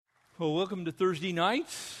Well, welcome to Thursday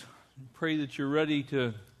nights. Pray that you're ready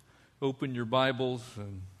to open your Bibles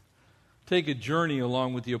and take a journey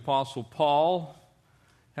along with the Apostle Paul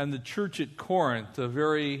and the church at Corinth, a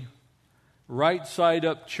very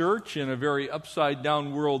right-side-up church in a very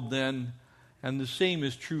upside-down world then, and the same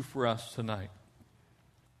is true for us tonight.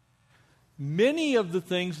 Many of the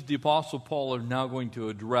things that the Apostle Paul are now going to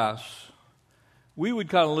address, we would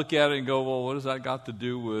kind of look at it and go, well, what does that got to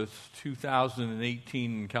do with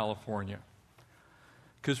 2018 in California?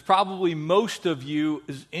 Because probably most of you,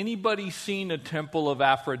 has anybody seen a temple of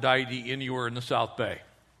Aphrodite anywhere in the South Bay?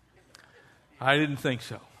 I didn't think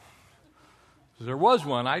so. If there was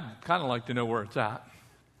one, I'd kind of like to know where it's at.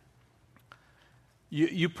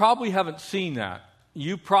 You probably haven't seen that.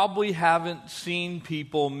 You probably haven't seen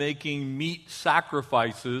people making meat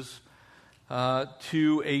sacrifices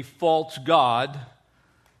to a false god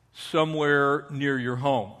somewhere near your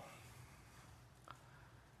home.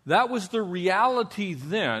 That was the reality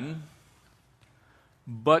then,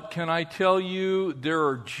 but can I tell you there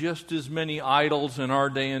are just as many idols in our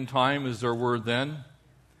day and time as there were then?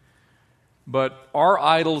 But our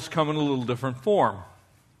idols come in a little different form.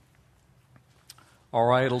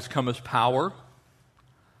 Our idols come as power.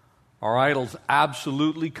 Our idols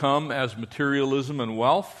absolutely come as materialism and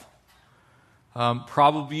wealth.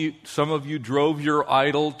 Probably some of you drove your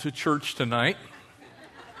idol to church tonight.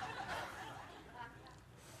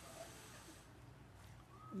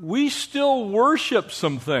 We still worship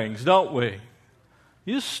some things, don't we?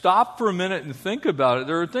 You just stop for a minute and think about it.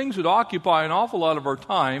 There are things that occupy an awful lot of our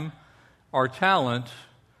time, our talent,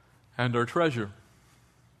 and our treasure.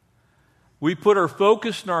 We put our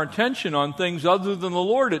focus and our attention on things other than the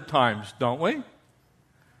Lord at times, don't we?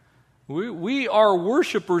 We are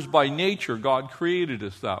worshipers by nature. God created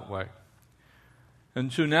us that way.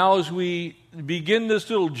 And so now as we begin this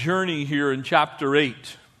little journey here in chapter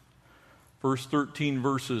 8, first 13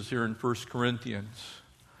 verses here in 1 Corinthians,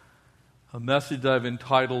 a message I've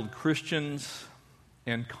entitled Christians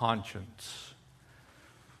and Conscience.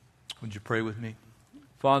 Would you pray with me?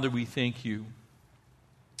 Father, we thank you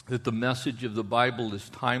that the message of the Bible is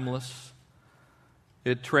timeless.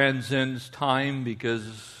 It transcends time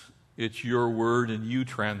because it's your word and you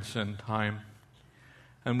transcend time.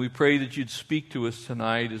 And we pray that you'd speak to us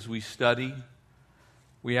tonight as we study.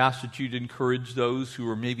 We ask that you'd encourage those who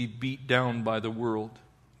are maybe beat down by the world,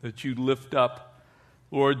 that you'd lift up,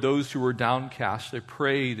 Lord, those who are downcast. I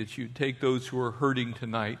pray that you'd take those who are hurting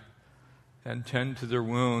tonight and tend to their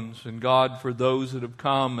wounds. And God, for those that have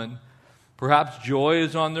come and perhaps joy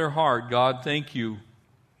is on their heart, God, thank you.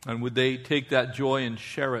 And would they take that joy and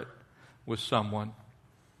share it with someone?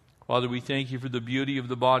 Father, we thank you for the beauty of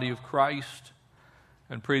the body of Christ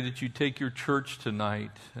and pray that you take your church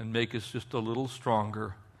tonight and make us just a little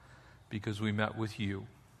stronger because we met with you.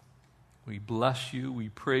 We bless you, we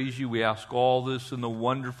praise you, we ask all this in the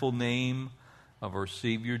wonderful name of our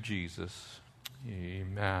Savior Jesus.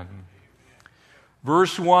 Amen.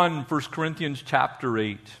 Verse 1, 1 Corinthians chapter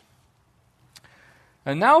 8.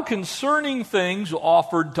 And now concerning things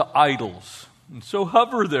offered to idols. And so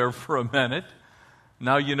hover there for a minute.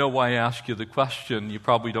 Now you know why I ask you the question. You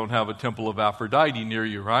probably don't have a temple of Aphrodite near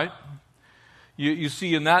you, right? You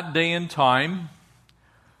see, in that day and time,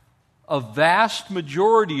 a vast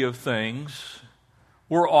majority of things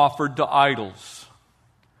were offered to idols.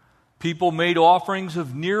 People made offerings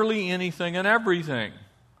of nearly anything and everything.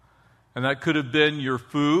 And that could have been your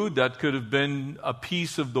food. That could have been a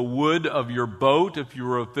piece of the wood of your boat if you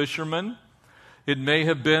were a fisherman. It may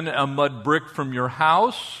have been a mud brick from your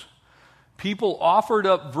house. People offered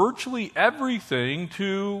up virtually everything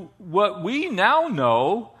to what we now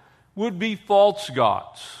know would be false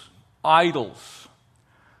gods, idols.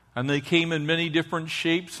 And they came in many different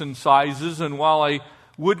shapes and sizes. And while I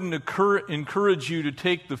wouldn't encourage you to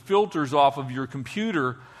take the filters off of your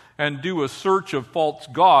computer and do a search of false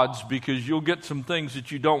gods because you'll get some things that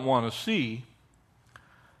you don't want to see,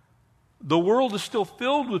 the world is still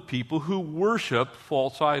filled with people who worship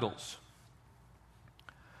false idols.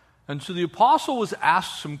 And so the apostle was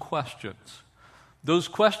asked some questions. Those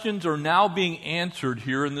questions are now being answered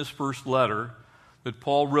here in this first letter that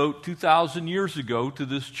Paul wrote 2,000 years ago to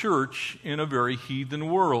this church in a very heathen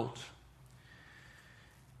world.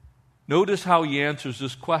 Notice how he answers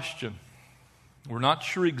this question. We're not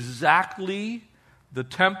sure exactly the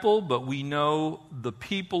temple, but we know the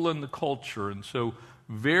people and the culture. And so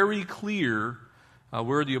very clear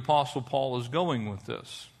where the Apostle Paul is going with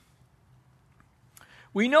this.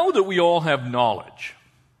 We know that we all have knowledge.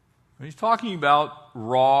 He's talking about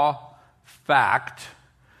raw fact,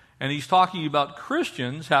 and he's talking about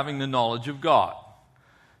Christians having the knowledge of God.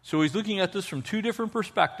 So he's looking at this from two different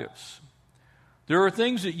perspectives. There are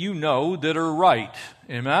things that you know that are right.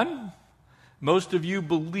 Amen? Most of you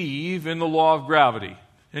believe in the law of gravity.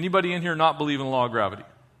 Anybody in here not believe in the law of gravity?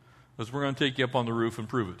 Because we're going to take you up on the roof and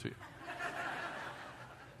prove it to you.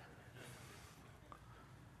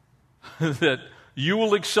 That you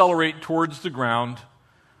will accelerate towards the ground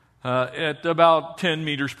at about 10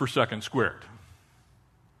 meters per second squared.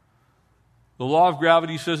 The law of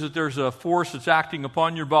gravity says that there's a force that's acting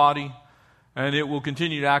upon your body, and it will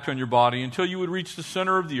continue to act on your body until you would reach the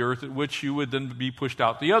center of the earth, at which you would then be pushed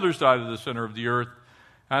out the other side of the center of the earth,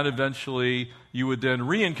 and eventually you would then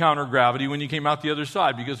re-encounter gravity when you came out the other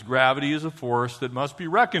side, because gravity is a force that must be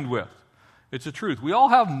reckoned with. It's a truth. We all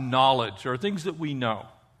have knowledge. There are things that we know.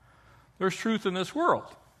 There's truth in this world.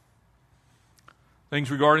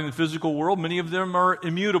 Things regarding the physical world, many of them are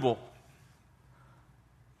immutable.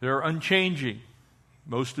 They're unchanging.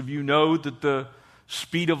 Most of you know that the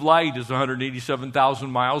speed of light is 187,000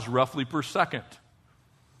 miles roughly per second.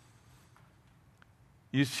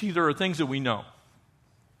 You see, there are things that we know.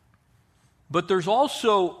 But there's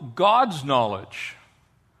also God's knowledge.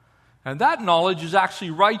 And that knowledge is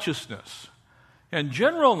actually righteousness. And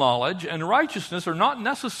general knowledge and righteousness are not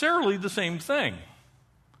necessarily the same thing.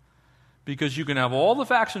 Because you can have all the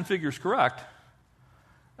facts and figures correct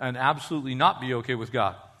and absolutely not be okay with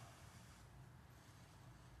God.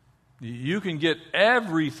 You can get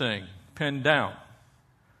everything pinned down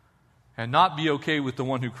and not be okay with the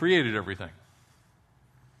one who created everything.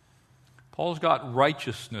 Paul's got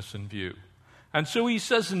righteousness in view. And so he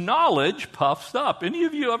says knowledge puffs up. Any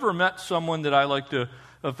of you ever met someone that I like to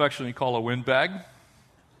affectionately call a windbag?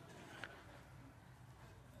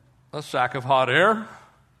 A sack of hot air?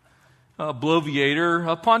 A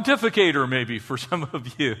bloviator? A pontificator maybe for some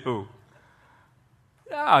of you.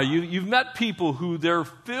 Yeah, you've met people who they're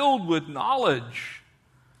filled with knowledge.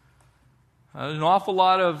 There's an awful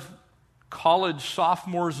lot of college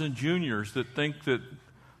sophomores and juniors that think that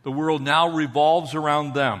the world now revolves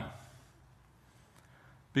around them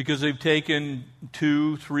because they've taken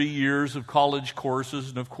 2-3 years of college courses,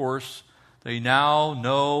 and of course, they now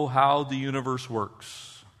know how the universe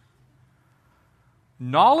works.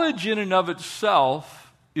 Knowledge in and of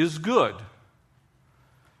itself is good,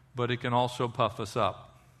 but it can also puff us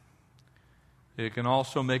up. It can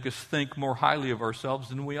also make us think more highly of ourselves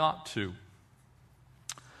than we ought to.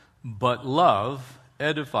 But love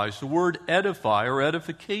edifies. The word edify or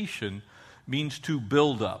edification means to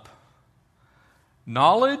build up.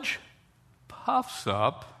 Knowledge puffs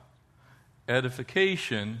up.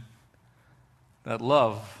 Edification, that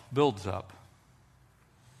love builds up.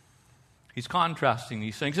 He's contrasting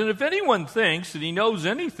these things. And if anyone thinks that he knows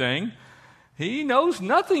anything, he knows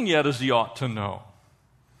nothing yet as he ought to know.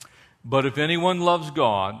 But if anyone loves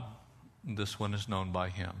God, this one is known by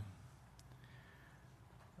him.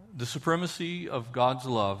 The supremacy of God's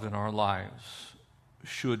love in our lives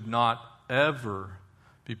should not ever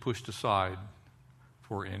be pushed aside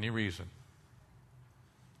for any reason.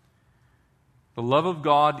 The love of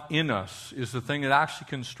God in us is the thing that actually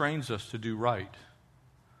constrains us to do right.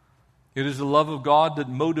 It is the love of God that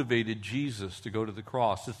motivated Jesus to go to the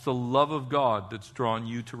cross. It's the love of God that's drawn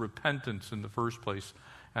you to repentance in the first place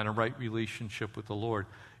and a right relationship with the Lord.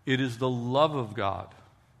 It is the love of God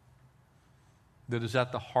that is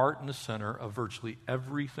at the heart and the center of virtually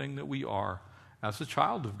everything that we are as a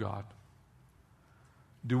child of God.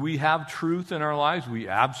 Do we have truth in our lives? We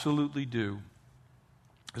absolutely do.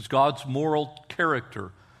 Is God's moral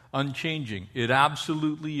character unchanging? It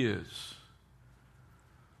absolutely is.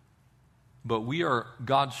 But we are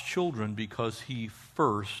God's children because He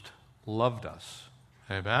first loved us.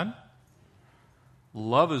 Amen?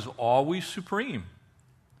 Love is always supreme.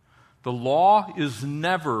 The law is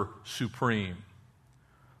never supreme.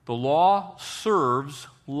 The law serves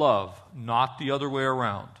love, not the other way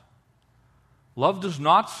around. Love does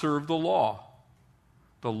not serve the law.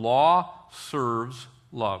 The law serves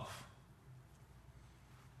love.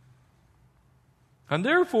 And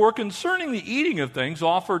therefore, concerning the eating of things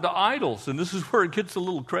offered to idols, and this is where it gets a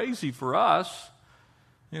little crazy for us.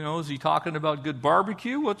 You know, is he talking about good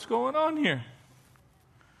barbecue? What's going on here?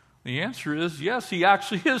 The answer is yes, he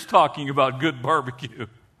actually is talking about good barbecue.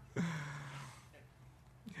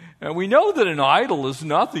 And we know that an idol is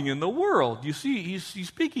nothing in the world. You see, he's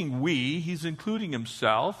speaking we, he's including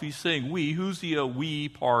himself. He's saying we. Who's he a we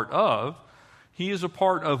part of? He is a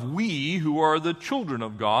part of we who are the children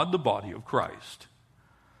of God, the body of Christ.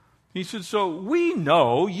 He said, so we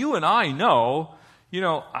know, you and I know,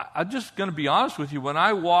 I'm just going to be honest with you. When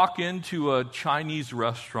I walk into a Chinese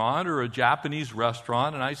restaurant or a Japanese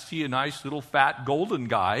restaurant and I see a nice little fat golden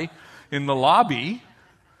guy in the lobby,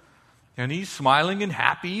 and he's smiling and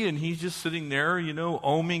happy, and he's just sitting there,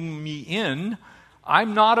 ohming me in,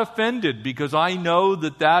 I'm not offended because I know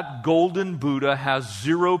that that golden Buddha has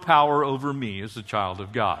zero power over me as a child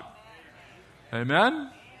of God.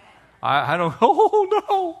 Amen? I don't,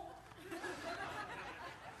 oh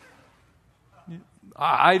no.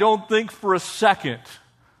 I don't think for a second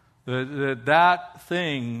that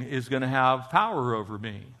thing is going to have power over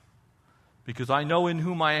me. Because I know in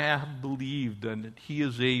whom I have believed, and that he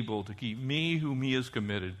is able to keep me whom he has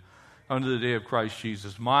committed unto the day of Christ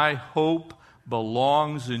Jesus. My hope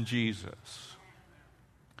belongs in Jesus.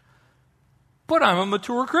 But I'm a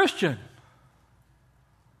mature Christian.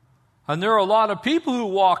 And there are a lot of people who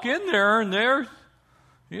walk in there and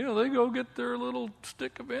they go get their little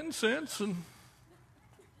stick of incense and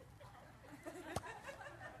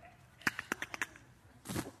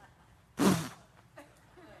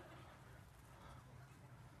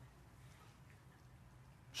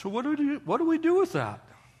so what do we do with that?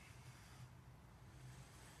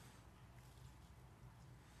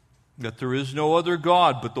 That there is no other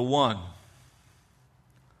God but the one.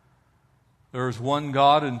 There is one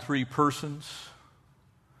God in three persons.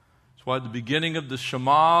 That's why the beginning of the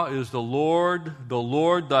Shema is the Lord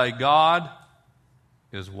thy God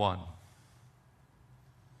is one.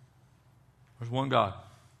 There's one God.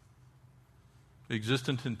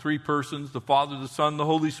 Existent in three persons, the Father, the Son, the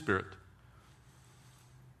Holy Spirit.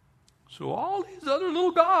 So all these other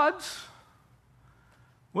little gods,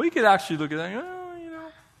 we could actually look at that and go,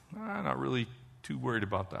 I'm not really too worried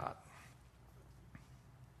about that.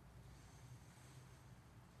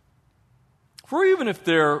 For even if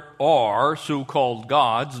there are so-called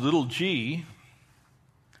gods, little g,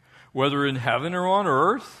 whether in heaven or on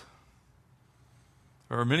earth,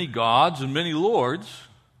 there are many gods and many lords.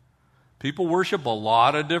 People worship a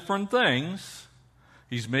lot of different things.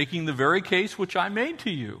 He's making the very case which I made to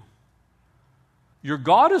you. Your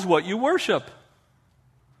God is what you worship.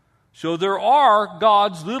 So there are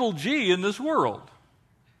gods, little g, in this world.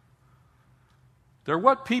 They're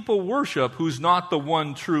what people worship who's not the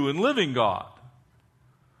one true and living God.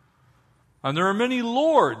 And there are many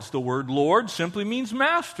lords. The word Lord simply means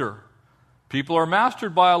master. People are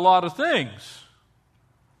mastered by a lot of things.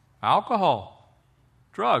 Alcohol,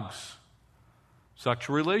 drugs,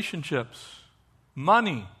 sexual relationships,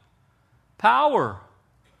 money, power,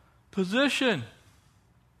 position.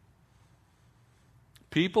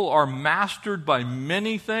 People are mastered by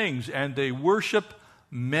many things, and they worship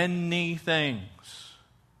many things.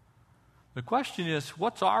 The question is,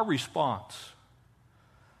 what's our response?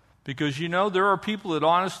 Because, there are people that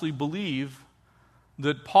honestly believe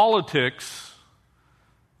that politics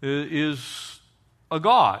is a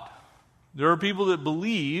god. There are people that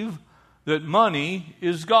believe that money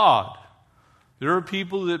is God. There are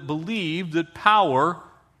people that believe that power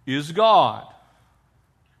is God.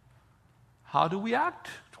 How do we act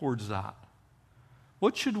towards that?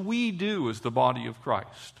 What should we do as the body of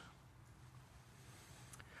Christ?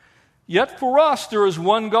 Yet for us there is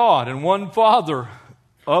one God and one Father,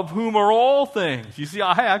 of whom are all things. You see,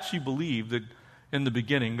 I actually believe that in the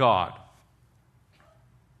beginning, God.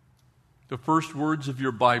 The first words of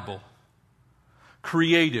your Bible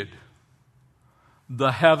created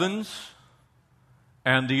the heavens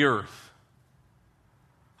and the earth.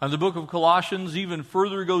 And the book of Colossians even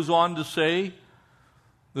further goes on to say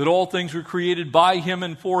that all things were created by him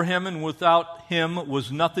and for him, and without him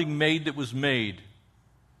was nothing made that was made.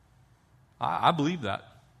 I believe that.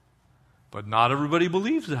 But not everybody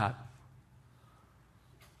believes that.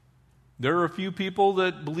 There are a few people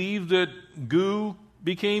that believe that goo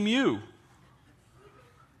became you,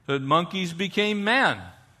 that monkeys became man,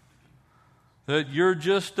 that you're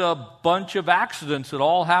just a bunch of accidents that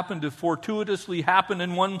all happen to fortuitously happen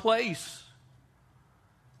in one place.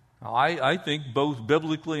 Now, I think both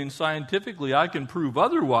biblically and scientifically I can prove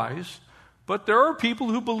otherwise, but there are people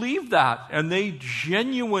who believe that, and they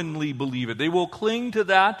genuinely believe it. They will cling to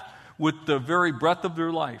that with the very breath of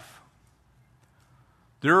their life.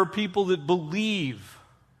 There are people that believe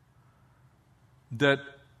that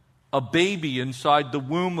a baby inside the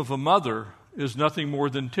womb of a mother is nothing more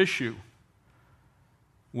than tissue.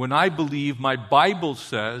 When I believe my Bible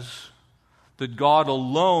says that God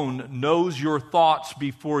alone knows your thoughts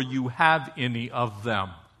before you have any of them.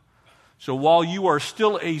 So while you are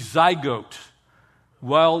still a zygote,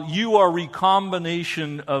 while you are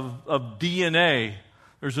recombination of DNA,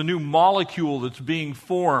 there's a new molecule that's being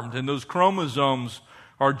formed, and those chromosomes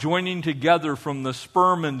are joining together from the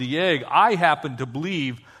sperm and the egg. I happen to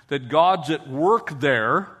believe that God's at work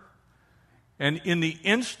there, and in the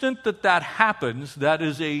instant that that happens, that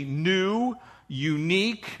is a new,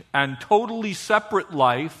 unique, and totally separate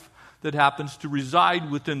life that happens to reside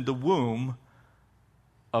within the womb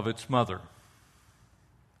of its mother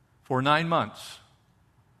for 9 months.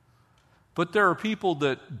 But there are people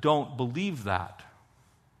that don't believe that.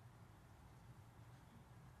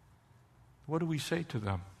 What do we say to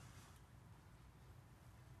them?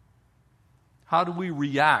 How do we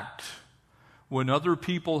react when other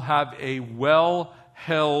people have a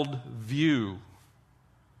well-held view?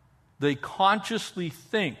 They consciously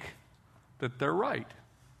think that they're right.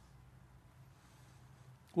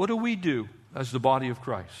 What do we do as the body of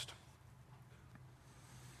Christ?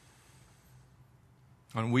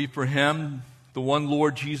 And we for Him, the one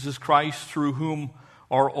Lord Jesus Christ, through whom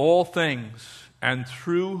are all things, and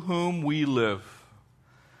through whom we live.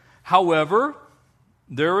 However,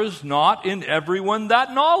 there is not in everyone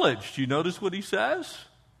that knowledge. Do you notice what he says?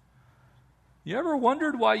 You ever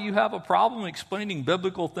wondered why you have a problem explaining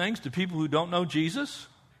biblical things to people who don't know Jesus?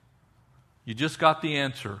 You just got the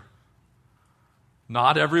answer.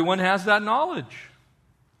 Not everyone has that knowledge.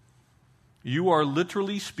 You are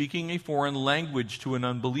literally speaking a foreign language to an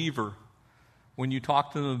unbeliever when you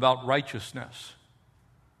talk to them about righteousness.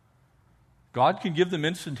 God can give them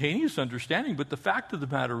instantaneous understanding, but the fact of the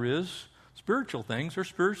matter is, spiritual things are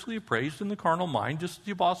spiritually appraised in the carnal mind, just as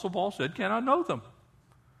the Apostle Paul said, cannot know them.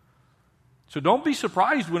 So don't be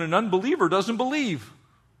surprised when an unbeliever doesn't believe.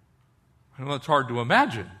 I know it's hard to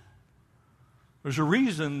imagine. There's a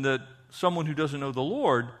reason that someone who doesn't know the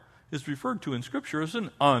Lord is referred to in Scripture as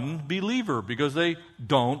an unbeliever, because they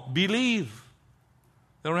don't believe.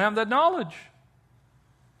 They don't have that knowledge.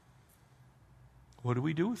 What do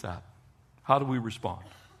we do with that? How do we respond?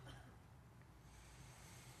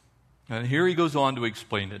 And here he goes on to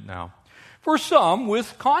explain it now. For some,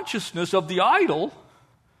 with consciousness of the idol,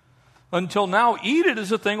 until now eat it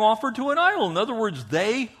as a thing offered to an idol. In other words,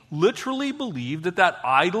 they literally believe that that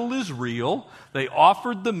idol is real. They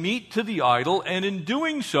offered the meat to the idol, and in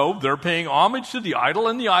doing so, they're paying homage to the idol,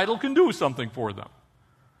 and the idol can do something for them.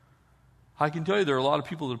 I can tell you there are a lot of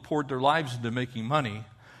people that poured their lives into making money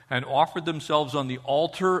and offered themselves on the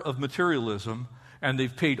altar of materialism, and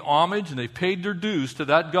they've paid homage and they've paid their dues to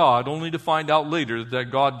that God, only to find out later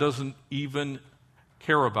that God doesn't even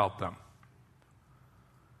care about them.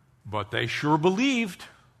 But they sure believed.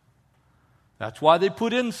 That's why they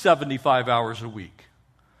put in 75 hours a week.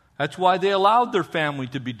 That's why they allowed their family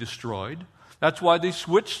to be destroyed. That's why they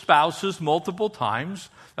switched spouses multiple times.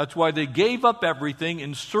 That's why they gave up everything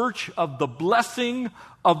in search of the blessing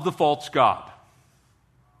of the false god.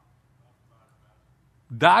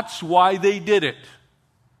 That's why they did it.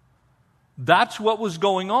 That's what was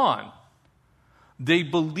going on. They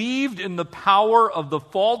believed in the power of the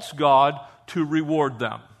false god to reward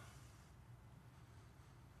them.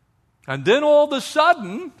 And then all of a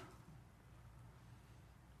sudden,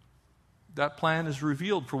 that plan is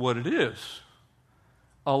revealed for what it is.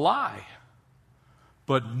 A lie.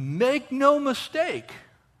 But make no mistake,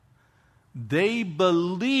 they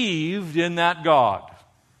believed in that God.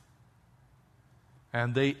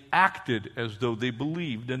 And they acted as though they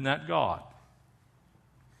believed in that God.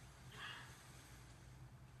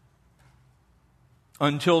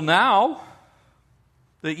 Until now,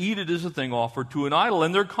 they eat it as a thing offered to an idol,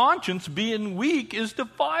 and their conscience, being weak, is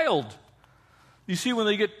defiled. You see, when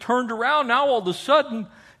they get turned around, now all of a sudden,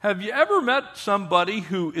 have you ever met somebody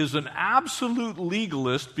who is an absolute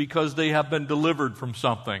legalist because they have been delivered from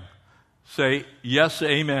something? Say, yes,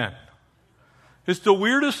 amen. It's the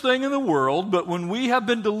weirdest thing in the world, but when we have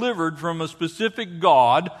been delivered from a specific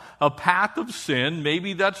god, a path of sin,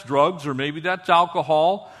 maybe that's drugs or maybe that's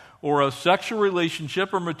alcohol or a sexual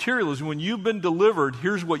relationship or materialism, when you've been delivered,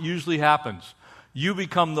 here's what usually happens. You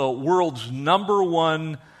become the world's number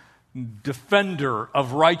one defender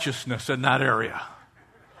of righteousness in that area.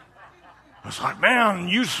 It's like, man,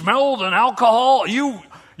 you smelled an alcohol.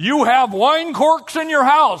 You have wine corks in your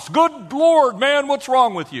house. Good Lord, man, what's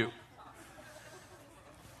wrong with you?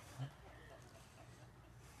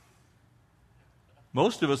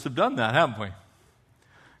 Most of us have done that, haven't we?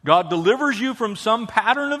 God delivers you from some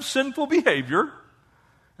pattern of sinful behavior,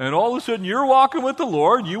 and all of a sudden you're walking with the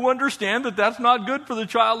Lord. You understand that that's not good for the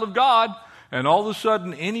child of God, and all of a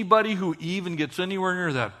sudden anybody who even gets anywhere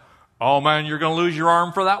near that, oh man, you're going to lose your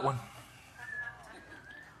arm for that one.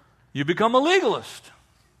 You become a legalist.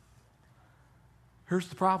 Here's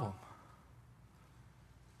the problem.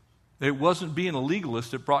 It wasn't being a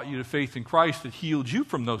legalist that brought you to faith in Christ that healed you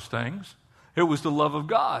from those things. It was the love of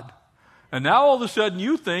God. And now all of a sudden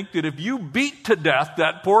you think that if you beat to death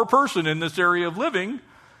that poor person in this area of living,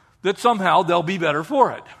 that somehow they'll be better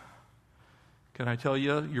for it. Can I tell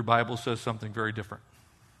you, your Bible says something very different.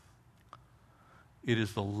 It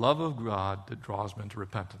is the love of God that draws men to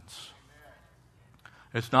repentance.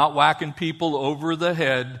 It's not whacking people over the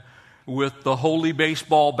head with the holy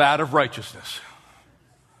baseball bat of righteousness.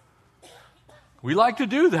 We like to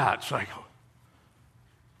do that. It's like,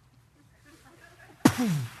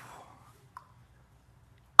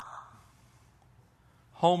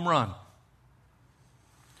 home run.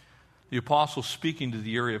 The apostle speaking to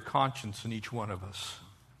the area of conscience in each one of us.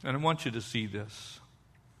 And I want you to see this.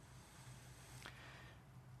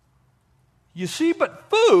 You see, but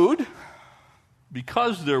food,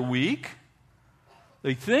 because they're weak,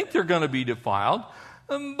 they think they're going to be defiled,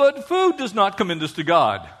 but food does not commend us to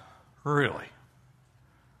God. Really.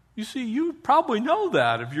 You see, you probably know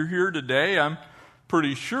that. If you're here today, I'm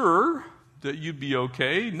pretty sure that you'd be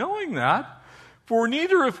okay knowing that. For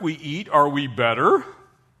neither if we eat are we better,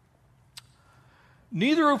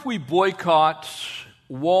 neither if we boycott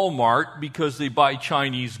Walmart because they buy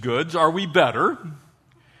Chinese goods are we better.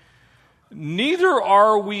 Neither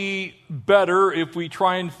are we better if we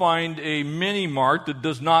try and find a mini mart that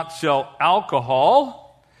does not sell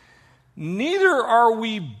alcohol. Neither are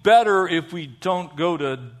we better if we don't go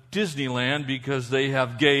to Disneyland because they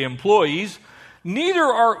have gay employees. Neither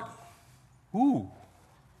are... Ooh,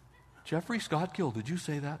 Jeffrey Scott Gill, did you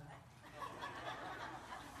say that?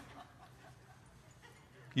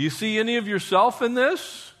 You see any of yourself in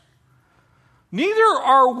this? Neither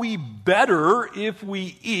are we better if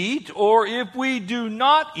we eat, or if we do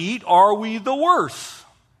not eat, are we the worse?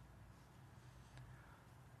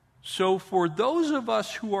 So for those of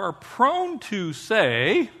us who are prone to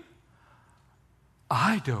say,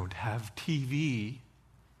 I don't have TV.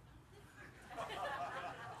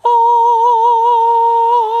 Oh!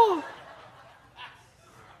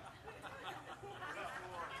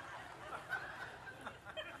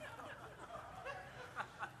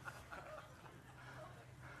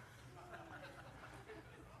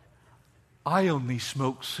 I only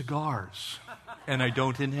smoke cigars, and I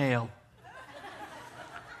don't inhale.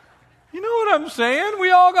 You know what I'm saying?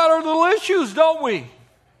 We all got our little issues, don't we?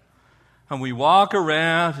 And we walk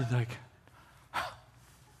around and like,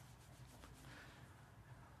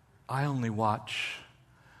 I only watch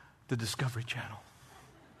the Discovery Channel.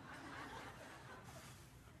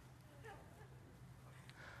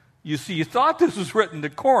 You see, you thought this was written to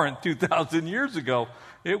Corinth 2,000 years ago.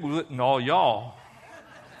 It was written to all y'all.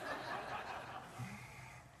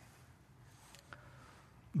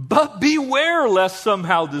 But beware lest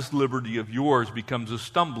somehow this liberty of yours becomes a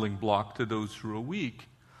stumbling block to those who are weak.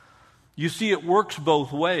 You see, it works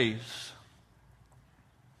both ways.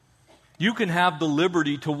 You can have the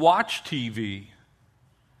liberty to watch TV.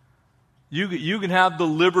 You can have the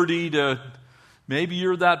liberty to, maybe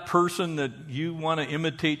you're that person that you want to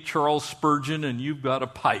imitate Charles Spurgeon and you've got a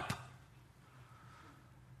pipe.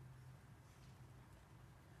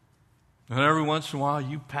 And every once in a while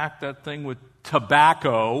you pack that thing with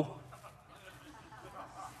tobacco.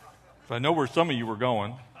 So I know where some of you were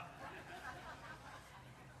going.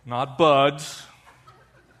 Not buds.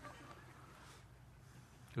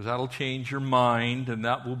 Because that'll change your mind and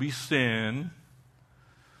that will be sin.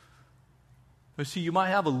 But see, you might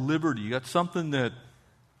have a liberty. You got something that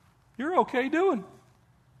you're okay doing.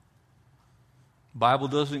 The Bible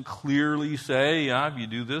doesn't clearly say, if you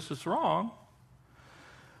do this, it's wrong.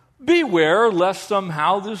 Beware lest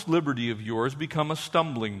somehow this liberty of yours become a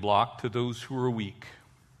stumbling block to those who are weak.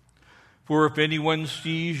 For if anyone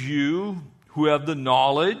sees you who have the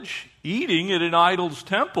knowledge eating at an idol's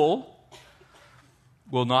temple,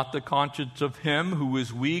 will not the conscience of him who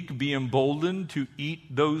is weak be emboldened to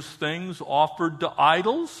eat those things offered to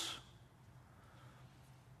idols?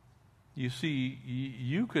 You see,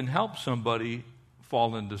 you can help somebody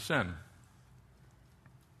fall into sin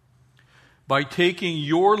by taking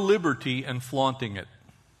your liberty and flaunting it.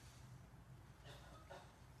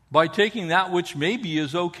 By taking that which maybe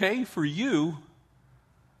is okay for you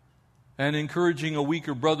and encouraging a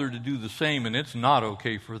weaker brother to do the same, and it's not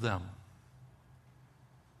okay for them.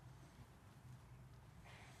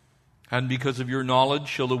 And because of your knowledge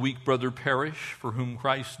shall a weak brother perish for whom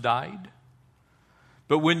Christ died?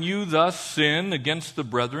 But when you thus sin against the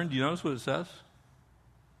brethren, do you notice what it says?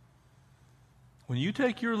 When you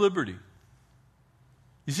take your liberty,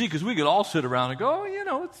 you see, because we could all sit around and go,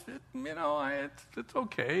 it's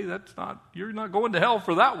okay. That's not, you're not going to hell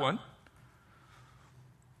for that one.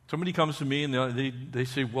 Somebody comes to me and they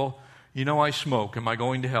say, well, I smoke. Am I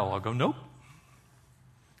going to hell? I'll go, nope.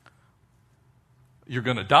 You're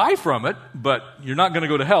going to die from it, but you're not going to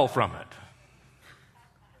go to hell from it.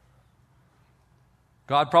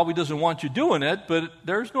 God probably doesn't want you doing it, but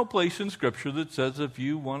there's no place in Scripture that says if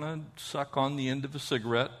you want to suck on the end of a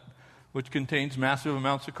cigarette which contains massive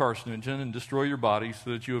amounts of carcinogen and destroy your body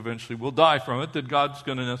so that you eventually will die from it, that God's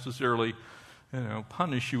going to necessarily,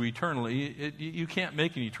 punish you eternally. You can't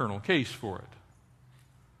make an eternal case for it.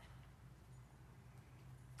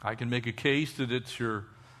 I can make a case that it's your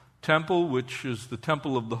temple, which is the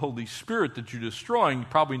temple of the Holy Spirit that you're destroying. You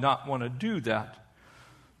probably not want to do that.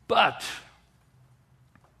 But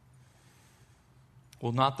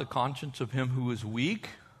will not the conscience of him who is weak,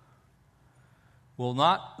 will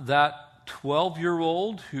not that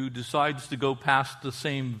 12-year-old who decides to go past the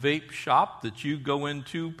same vape shop that you go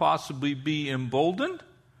into possibly be emboldened?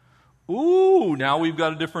 Ooh, now we've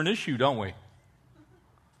got a different issue, don't we?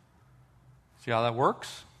 See how that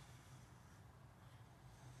works?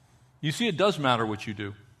 You see, it does matter what you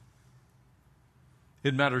do.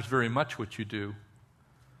 It matters very much what you do,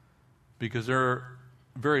 because there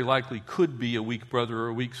very likely could be a weak brother or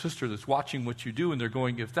a weak sister that's watching what you do, and they're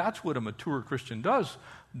going, if that's what a mature Christian does,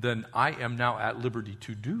 then I am now at liberty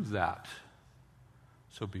to do that.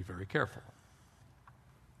 So be very careful.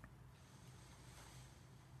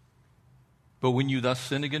 But when you thus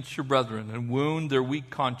sin against your brethren and wound their weak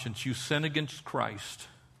conscience, you sin against Christ.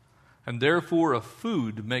 And therefore, if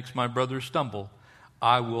food makes my brother stumble,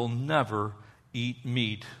 I will never eat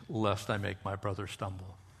meat lest I make my brother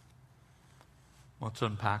stumble. Let's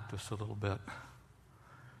unpack this a little bit.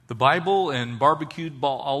 The Bible and barbecued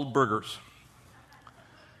all burgers.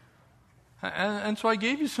 And so I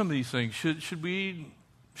gave you some of these things. Should we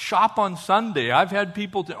shop on Sunday? I've had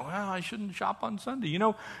people think, well, I shouldn't shop on Sunday. You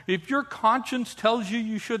know, if your conscience tells you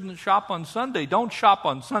you shouldn't shop on Sunday, don't shop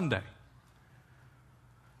on Sunday.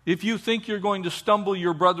 If you think you're going to stumble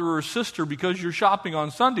your brother or sister because you're shopping on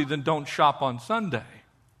Sunday, then don't shop on Sunday.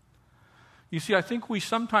 You see, I think we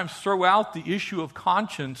sometimes throw out the issue of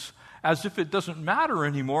conscience as if it doesn't matter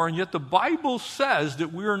anymore, and yet the Bible says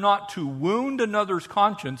that we are not to wound another's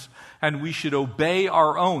conscience and we should obey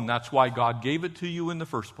our own. That's why God gave it to you in the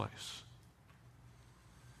first place.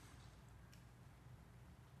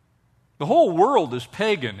 The whole world is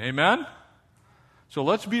pagan, amen? So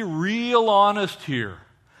let's be real honest here.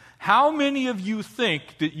 How many of you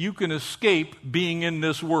think that you can escape being in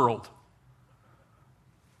this world?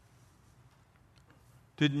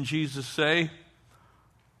 Didn't Jesus say,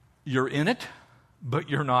 you're in it, but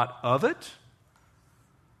you're not of it?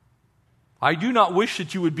 I do not wish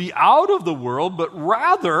that you would be out of the world, but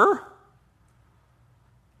rather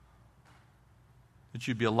that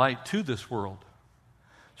you'd be a light to this world.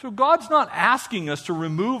 So God's not asking us to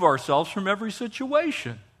remove ourselves from every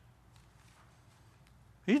situation.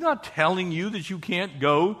 He's not telling you that you can't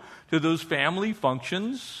go to those family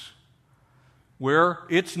functions where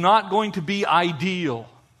it's not going to be ideal.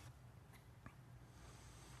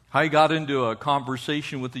 I got into a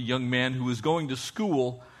conversation with a young man who was going to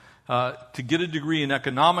school to get a degree in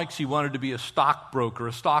economics. He wanted to be a stockbroker,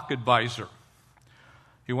 a stock advisor.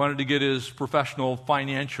 He wanted to get his professional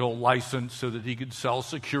financial license so that he could sell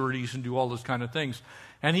securities and do all those kind of things.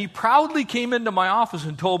 And he proudly came into my office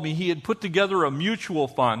and told me he had put together a mutual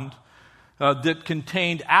fund that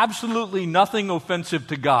contained absolutely nothing offensive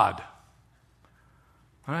to God.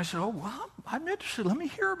 And I said, oh, well, I'm interested. Let me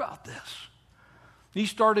hear about this. He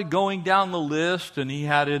started going down the list, and he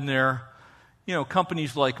had in there,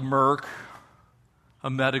 companies like Merck, a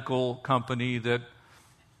medical company that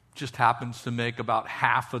just happens to make about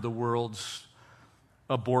half of the world's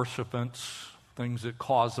abortifacts, things that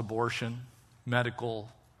cause abortion, medical,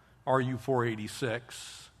 RU486.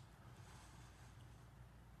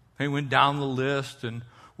 He went down the list, and,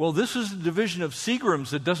 well, this is a division of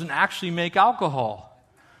Seagram's that doesn't actually make alcohol.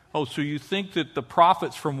 Oh, so you think that the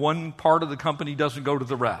profits from one part of the company doesn't go to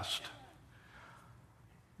the rest?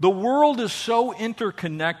 The world is so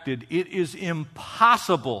interconnected, it is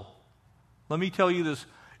impossible. Let me tell you this.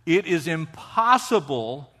 It is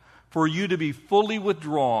impossible for you to be fully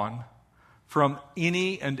withdrawn from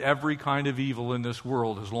any and every kind of evil in this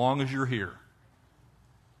world as long as you're here.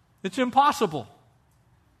 It's impossible.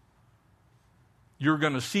 You're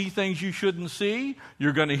going to see things you shouldn't see.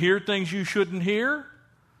 You're going to hear things you shouldn't hear.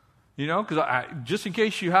 Because just in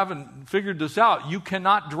case you haven't figured this out, you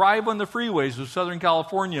cannot drive on the freeways of Southern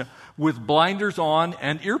California with blinders on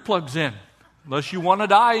and earplugs in, unless you want to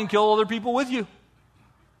die and kill other people with you.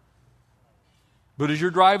 But as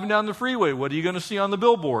you're driving down the freeway, what are you going to see on the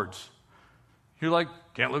billboards? You're like,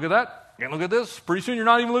 can't look at that, can't look at this. Pretty soon you're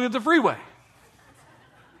not even looking at the freeway.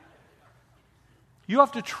 You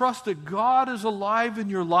have to trust that God is alive in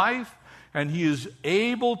your life, and He is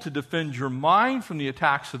able to defend your mind from the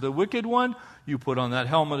attacks of the wicked one. You put on that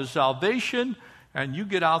helmet of salvation, and you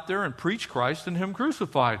get out there and preach Christ and Him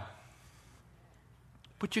crucified.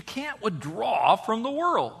 But you can't withdraw from the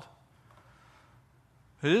world.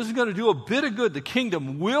 It isn't going to do a bit of good. The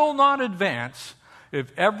kingdom will not advance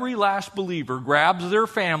if every last believer grabs their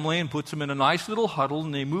family and puts them in a nice little huddle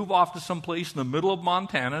and they move off to some place in the middle of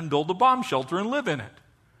Montana and build a bomb shelter and live in it.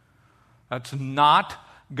 That's not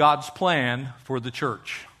God's plan for the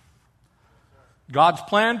church. God's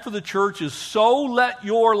plan for the church is so let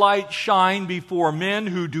your light shine before men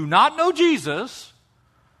who do not know Jesus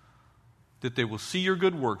that they will see your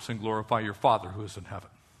good works and glorify your Father who is in heaven.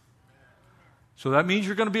 So that means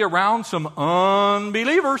you're going to be around some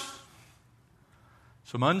unbelievers,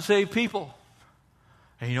 some unsaved people.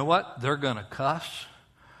 And you know what? They're going to cuss,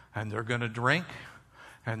 and they're going to drink,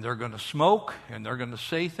 and they're going to smoke, and they're going to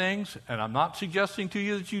say things. And I'm not suggesting to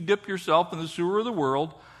you that you dip yourself in the sewer of the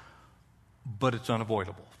world, but it's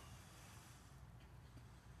unavoidable.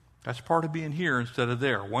 That's part of being here instead of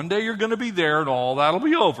there. One day you're going to be there, and all that'll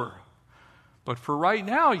be over. But for right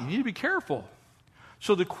now, you need to be careful.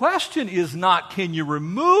 So the question is not, can you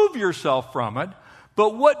remove yourself from it,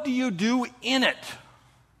 but what do you do in it?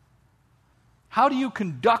 How do you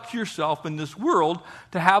conduct yourself in this world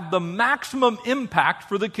to have the maximum impact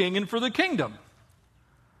for the king and for the kingdom?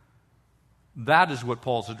 That is what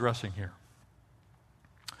Paul's addressing here.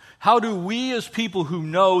 How do we as people who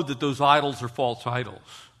know that those idols are false idols,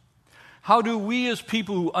 how do we as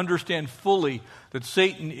people who understand fully that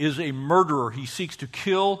Satan is a murderer, he seeks to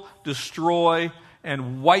kill, destroy,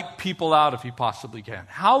 and wipe people out if he possibly can,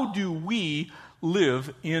 how do we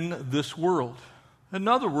live in this world? In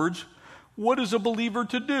other words, what is a believer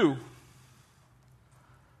to do?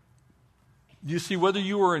 You see, whether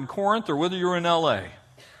you are in Corinth or whether you're in LA,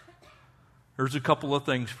 there's a couple of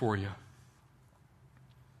things for you.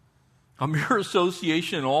 A mere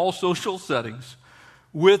association in all social settings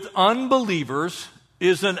with unbelievers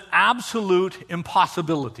is an absolute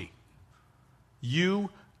impossibility.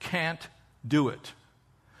 You can't do it.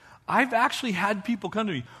 I've actually had people come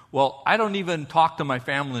to me, well, I don't even talk to my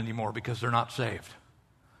family anymore because they're not saved.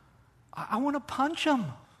 I want to punch them.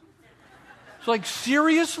 It's like,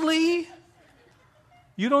 seriously?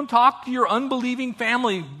 You don't talk to your unbelieving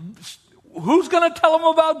family? Who's going to tell them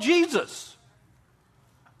about Jesus?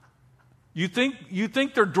 You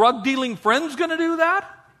think their drug-dealing friend's going to do that?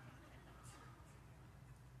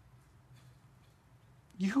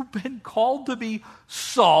 You've been called to be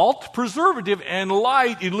salt, preservative, and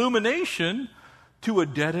light, illumination to a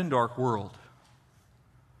dead and dark world.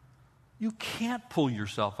 You can't pull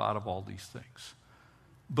yourself out of all these things,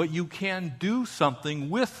 but you can do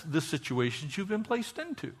something with the situations you've been placed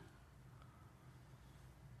into.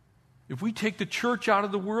 If we take the church out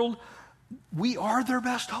of the world, we are their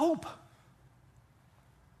best hope.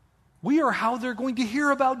 We are how they're going to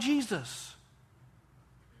hear about Jesus.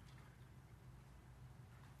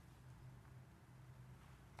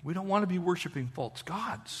 We don't want to be worshiping false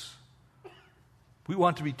gods. We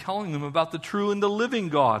want to be telling them about the true and the living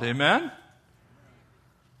God. Amen?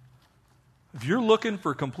 If you're looking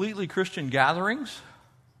for completely Christian gatherings,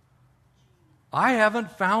 I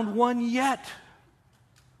haven't found one yet.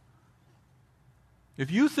 If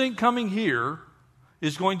you think coming here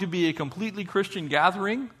is going to be a completely Christian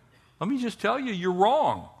gathering, let me just tell you, you're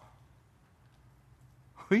wrong.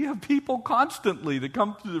 We have people constantly that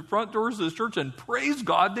come through the front doors of this church, and praise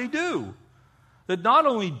God they do, that not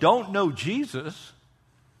only don't know Jesus,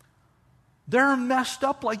 they're messed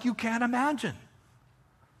up like you can't imagine.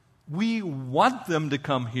 We want them to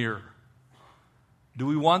come here. Do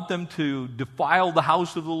we want them to defile the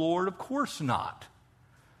house of the Lord? Of course not.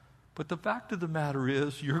 But the fact of the matter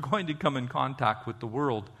is, you're going to come in contact with the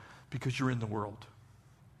world because you're in the world.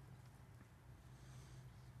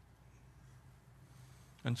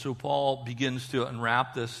 And so Paul begins to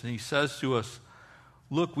unwrap this, and he says to us,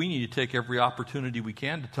 look, we need to take every opportunity we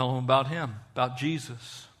can to tell them about him, about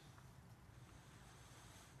Jesus.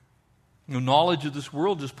 You know, knowledge of this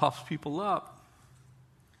world just puffs people up.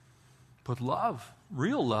 But love,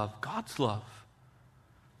 real love, God's love,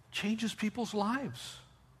 changes people's lives.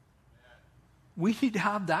 We need to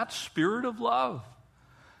have that spirit of love.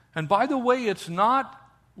 And by the way, it's not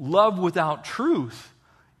love without truth.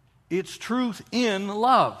 It's truth in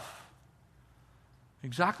love.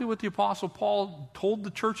 Exactly what the Apostle Paul told the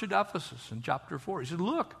church at Ephesus in chapter 4. He said,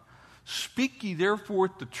 look, speak ye therefore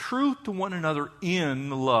the truth to one another in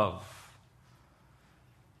love.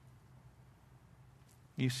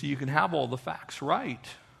 You see, you can have all the facts right.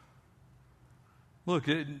 Look,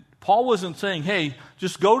 Paul wasn't saying, hey,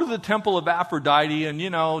 just go to the temple of Aphrodite and,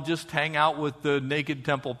 just hang out with the naked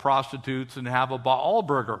temple prostitutes and have a Baal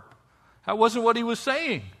burger. That wasn't what he was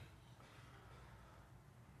saying.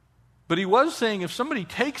 But he was saying if somebody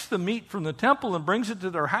takes the meat from the temple and brings it to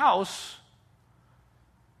their house,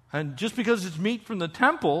 And just because it's meat from the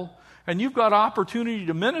temple and you've got opportunity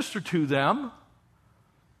to minister to them,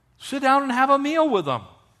 sit down and have a meal with them.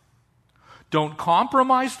 Don't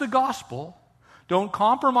compromise the gospel. Don't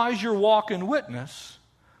compromise your walk in witness.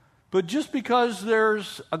 But just because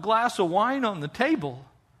there's a glass of wine on the table,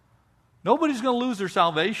 nobody's going to lose their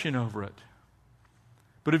salvation over it.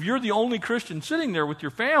 But if you're the only Christian sitting there with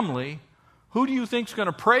your family, who do you think's going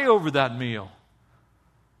to pray over that meal?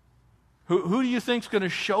 Who do you think's going to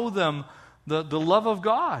show them the love of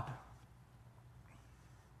God?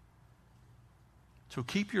 So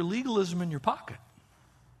keep your legalism in your pocket.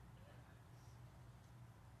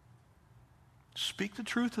 Speak the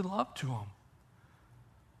truth in love to them.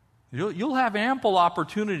 You'll have ample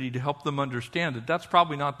opportunity to help them understand that that's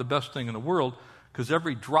probably not the best thing in the world, because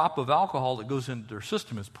every drop of alcohol that goes into their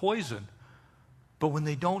system is poison. But when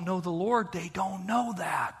they don't know the Lord, they don't know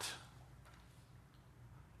that.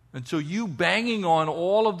 And so you banging on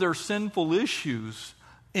all of their sinful issues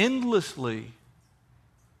endlessly,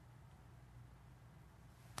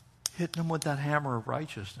 hitting them with that hammer of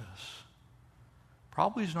righteousness,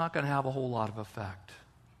 probably is not going to have a whole lot of effect.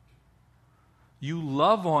 You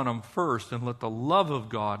love on them first and let the love of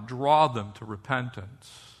God draw them to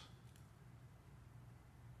repentance.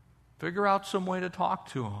 Figure out some way to talk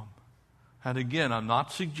to them. And again, I'm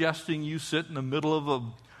not suggesting you sit in the middle of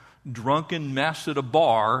a drunken mess at a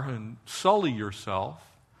bar and sully yourself.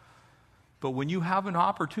 But when you have an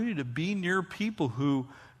opportunity to be near people who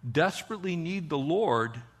desperately need the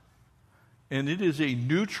Lord, and it is a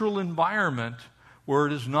neutral environment where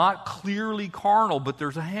it is not clearly carnal, but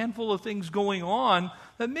there's a handful of things going on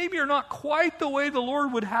that maybe are not quite the way the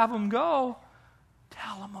Lord would have them go,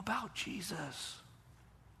 tell them about Jesus.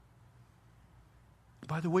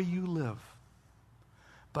 By the way you live,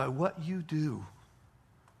 by what you do.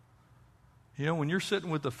 You know, when you're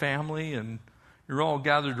sitting with the family and you're all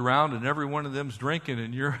gathered around and every one of them's drinking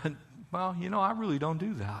and you're, well, you know, I really don't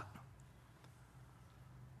do that.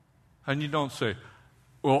 And you don't say,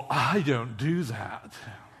 well, I don't do that.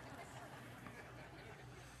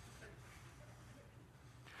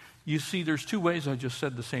 You see, there's two ways I just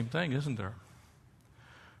said the same thing, isn't there?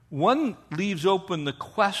 One leaves open the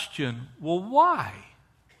question, well, why?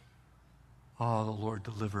 Oh, the Lord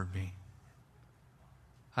delivered me.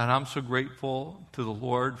 And I'm so grateful to the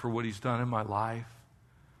Lord for what He's done in my life.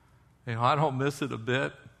 You know, I don't miss it a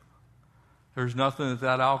bit. There's nothing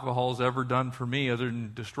that alcohol's ever done for me other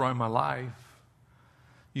than destroy my life.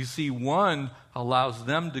 You see, one allows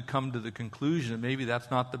them to come to the conclusion that maybe that's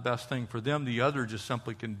not the best thing for them. The other just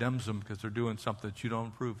simply condemns them because they're doing something that you don't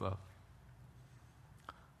approve of.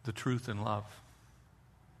 The truth in love.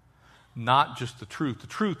 Not just the truth. The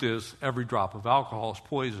truth is every drop of alcohol is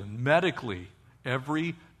poison. Medically,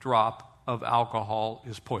 every drop of alcohol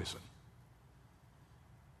is poison.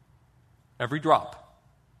 Every drop.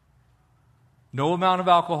 No amount of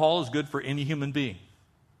alcohol is good for any human being.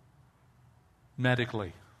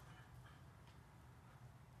 Medically.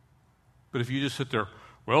 But if you just sit there,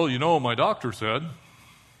 well, you know, my doctor said.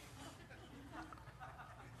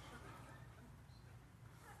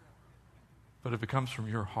 But if it comes from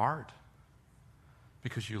your heart,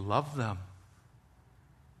 because you love them,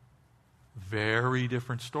 very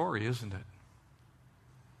different story, isn't it?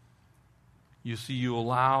 You see, you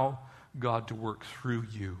allow God to work through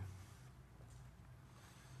you.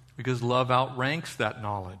 Because love outranks that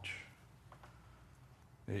knowledge.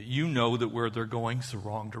 You know that where they're going is the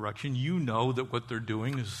wrong direction. You know that what they're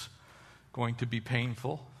doing is going to be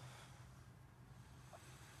painful.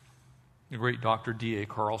 The great Dr. D.A.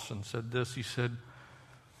 Carlson said this. He said,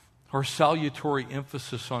 our salutary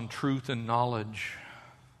emphasis on truth and knowledge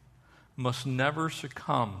must never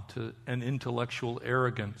succumb to an intellectual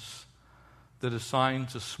arrogance that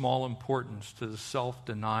assigns a small importance to the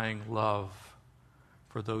self-denying love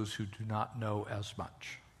for those who do not know as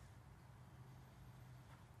much.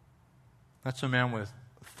 That's a man with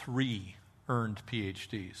 3 earned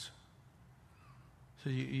PhDs. So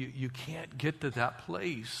you can't get to that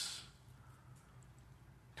place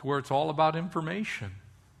to where it's all about information.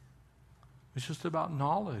 It's just about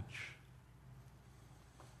knowledge.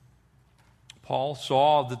 Paul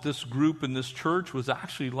saw that this group in this church was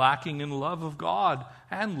actually lacking in love of God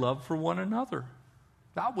and love for one another.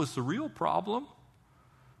 That was the real problem.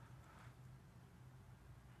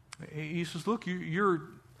 He says, look,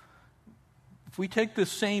 if we take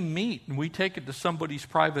this same meat and we take it to somebody's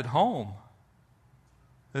private home,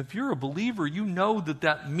 if you're a believer, you know that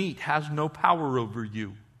that meat has no power over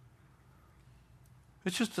you.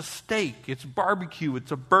 It's just a steak. It's barbecue.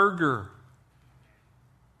 It's a burger.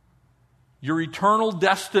 Your eternal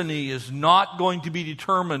destiny is not going to be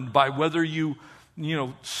determined by whether you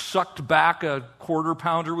sucked back a quarter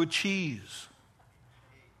pounder with cheese.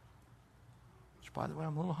 Which, by the way,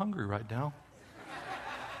 I'm a little hungry right now.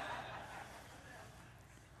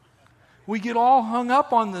 We get all hung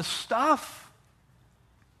up on this stuff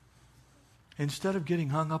instead of getting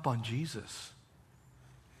hung up on Jesus.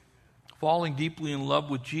 Falling deeply in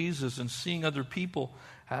love with Jesus and seeing other people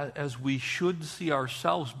as we should see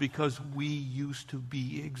ourselves because we used to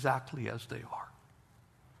be exactly as they are.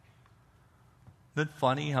 Isn't it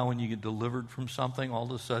funny how when you get delivered from something, all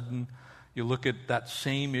of a sudden you look at that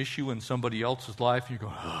same issue in somebody else's life and you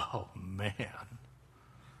go, oh man.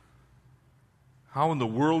 How in the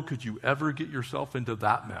world could you ever get yourself into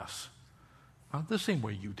that mess? Not the same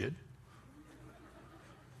way you did.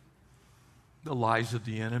 The lies of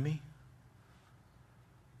the enemy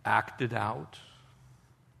acted out.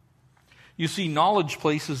 You see, knowledge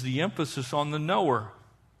places the emphasis on the knower.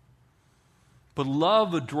 But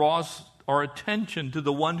love draws our attention to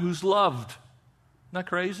the one who's loved. Isn't that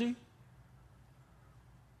crazy?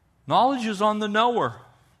 Knowledge is on the knower.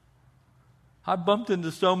 I've bumped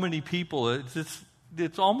into so many people,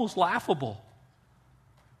 it's almost laughable.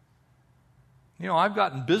 I've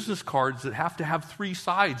gotten business cards that have to have 3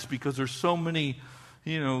 sides because there's so many,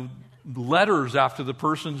 letters after the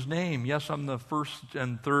person's name. Yes, I'm the first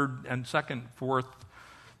and third and second, fourth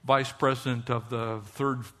vice president of the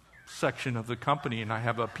third section of the company, and I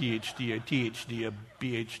have a PhD, a THD, a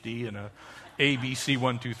BHD, and a ABC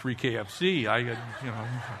 123 KFC.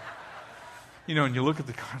 And you look at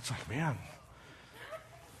the card, it's like, man.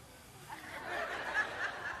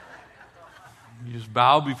 You just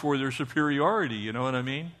bow before their superiority, you know what I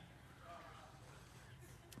mean?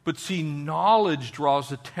 But see, knowledge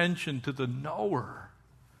draws attention to the knower.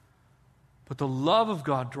 But the love of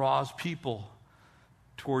God draws people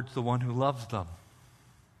towards the one who loves them.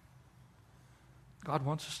 God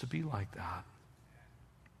wants us to be like that.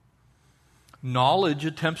 Knowledge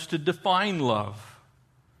attempts to define love.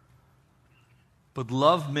 But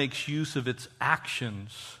love makes use of its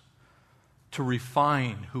actions to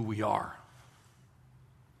refine who we are.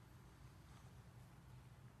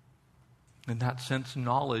 In that sense,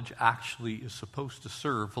 knowledge actually is supposed to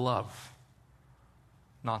serve love,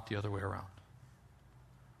 not the other way around.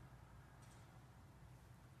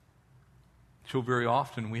 So very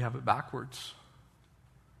often we have it backwards.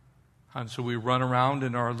 And so we run around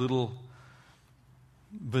in our little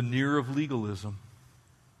veneer of legalism.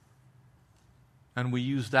 And we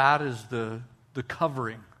use that as the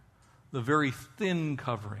covering, the very thin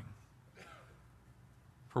covering,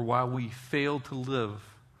 for why we fail to live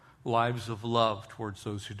lives of love towards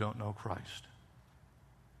those who don't know Christ.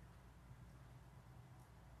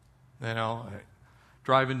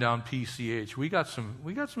 Driving down PCH, we got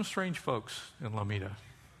some strange folks in Lomita.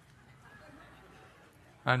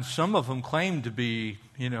 And some of them claim to be,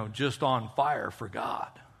 just on fire for God.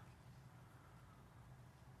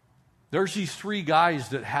 There's these 3 guys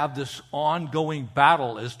that have this ongoing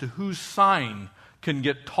battle as to whose sign can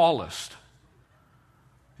get tallest.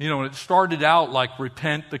 It started out like,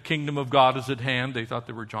 repent, the kingdom of God is at hand. They thought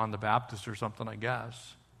they were John the Baptist or something, I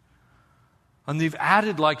guess. And they've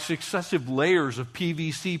added like successive layers of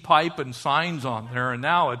PVC pipe and signs on there. And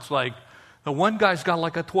now it's like, the one guy's got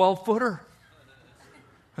like a 12-footer.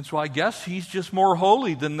 And so I guess he's just more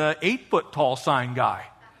holy than the 8-foot tall sign guy.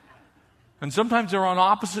 And sometimes they're on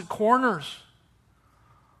opposite corners.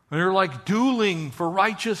 And they're like dueling for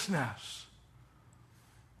righteousness.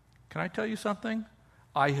 Can I tell you something?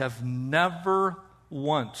 I have never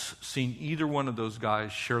once seen either one of those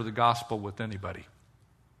guys share the gospel with anybody.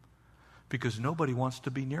 Because nobody wants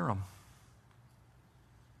to be near them.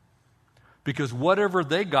 Because whatever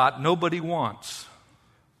they got, nobody wants.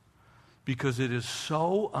 Because it is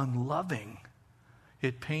so unloving.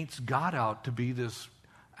 It paints God out to be this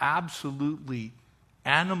absolutely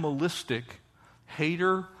animalistic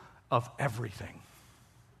hater of everything.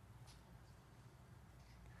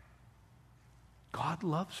 God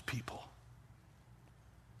loves people.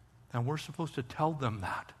 And we're supposed to tell them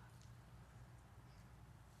that.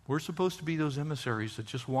 We're supposed to be those emissaries that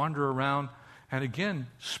just wander around and again,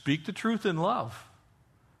 speak the truth in love.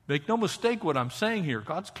 Make no mistake what I'm saying here.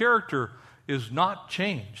 God's character is not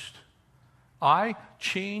changed. I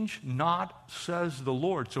change not, says the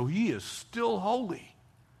Lord. So he is still holy.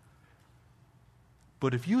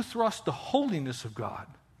 But if you thrust the holiness of God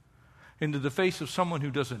into the face of someone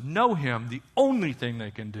who doesn't know him, the only thing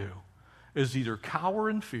they can do is either cower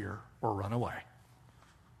in fear or run away.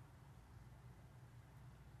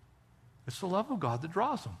 It's the love of God that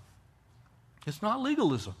draws them. It's not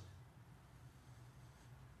legalism.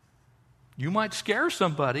 You might scare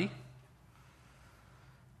somebody,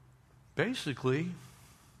 Basically,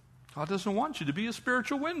 God doesn't want you to be a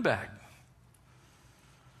spiritual windbag.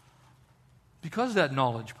 Because that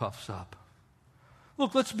knowledge puffs up.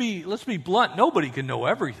 Look, let's be blunt. Nobody can know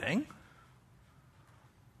everything.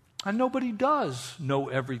 And nobody does know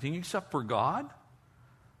everything except for God.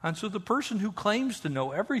 And so the person who claims to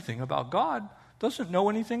know everything about God doesn't know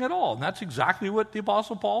anything at all. And that's exactly what the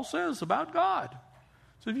Apostle Paul says about God.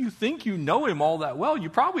 So if you think you know him all that well, you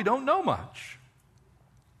probably don't know much.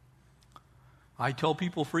 I tell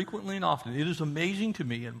people frequently and often, it is amazing to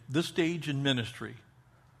me in this stage in ministry,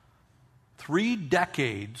 3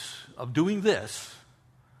 decades of doing this,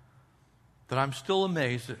 that I'm still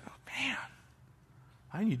amazed that, man,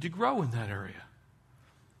 I need to grow in that area.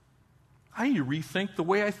 I need to rethink the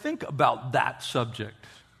way I think about that subject.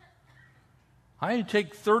 I need to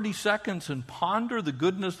take 30 seconds and ponder the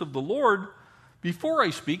goodness of the Lord before I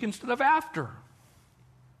speak instead of after.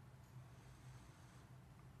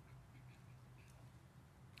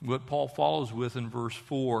 What Paul follows with in verse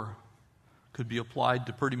 4 could be applied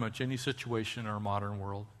to pretty much any situation in our modern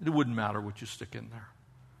world. It wouldn't matter what you stick in there.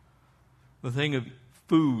 The thing of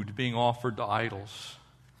food being offered to idols.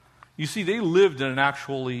 You see, they lived in an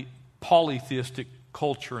actually polytheistic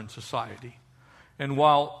culture and society. And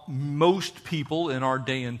while most people in our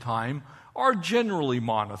day and time are generally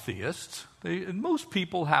monotheists, most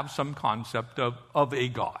people have some concept of a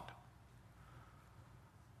God.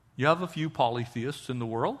 You have a few polytheists in the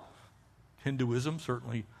world. Hinduism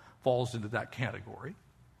certainly falls into that category.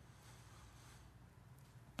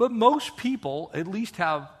 But most people at least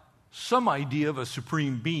have some idea of a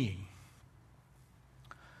supreme being.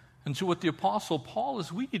 And so what the Apostle Paul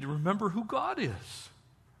is, we need to remember who God is.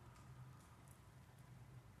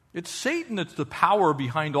 It's Satan that's the power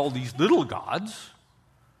behind all these little gods.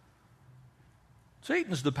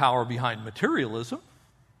 Satan's the power behind materialism.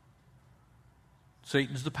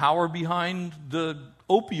 Satan's the power behind the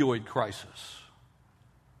opioid crisis.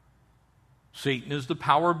 Satan is the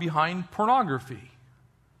power behind pornography.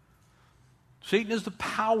 Satan is the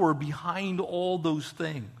power behind all those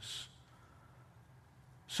things.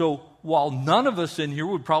 So while none of us in here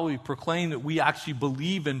would probably proclaim that we actually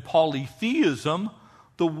believe in polytheism,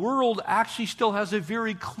 the world actually still has a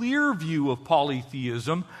very clear view of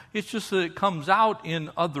polytheism. It's just that it comes out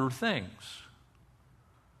in other things.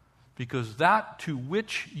 Because that to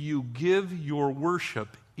which you give your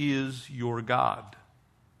worship is your God.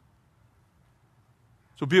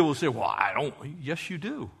 So people will say, well, I don't. Yes, you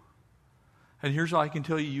do. And here's how I can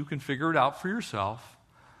tell you, you can figure it out for yourself.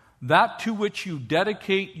 That to which you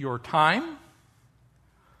dedicate your time,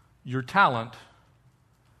 your talent,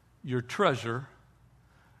 your treasure,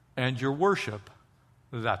 and your worship,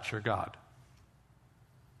 that's your God.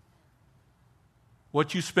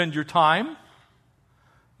 What you spend your time,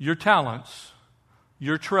 your talents,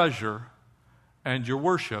 your treasure, and your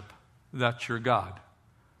worship, that's your God.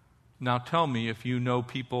 Now tell me if you know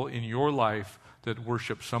people in your life that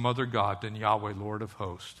worship some other God than Yahweh, Lord of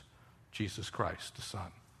hosts, Jesus Christ, the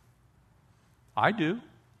Son. I do.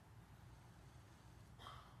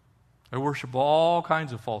 They worship all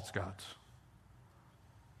kinds of false gods.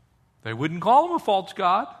 They wouldn't call him a false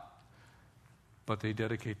god, but they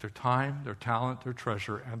dedicate their time, their talent, their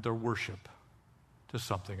treasure, and their worship to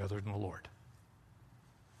something other than the Lord.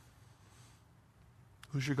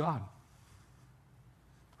 Who's your God?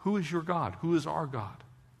 Who is your God? Who is our God?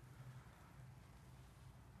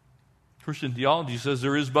 Christian theology says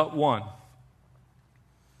there is but one.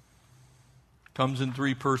 Comes in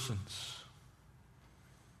 3 persons.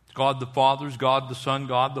 God the Father, God the Son,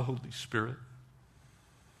 God the Holy Spirit.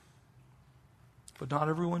 But not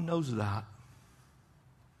everyone knows that.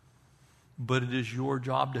 But it is your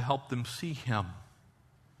job to help them see him.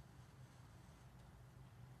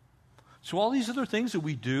 So all these other things that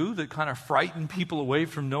we do that kind of frighten people away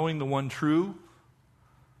from knowing the one true,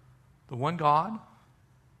 the one God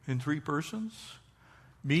in 3 persons,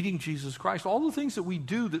 meeting Jesus Christ, all the things that we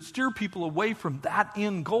do that steer people away from that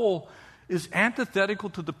end goal is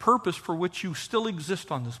antithetical to the purpose for which you still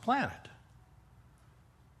exist on this planet.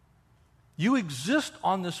 You exist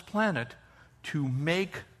on this planet to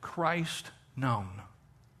make Christ known,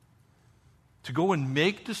 to go and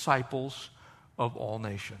make disciples of all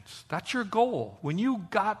nations. That's your goal. When you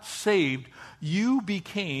got saved, you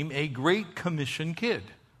became a Great Commission kid.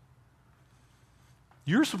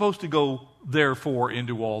 You're supposed to go, therefore,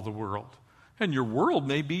 into all the world. And your world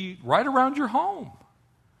may be right around your home.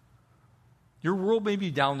 Your world may be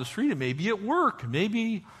down the street. It may be at work. It may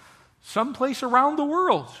be someplace around the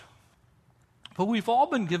world. But we've all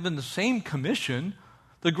been given the same commission.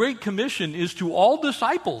 The Great Commission is to all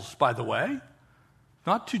disciples, by the way.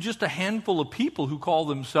 Not to just a handful of people who call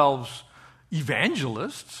themselves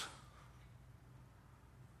evangelists.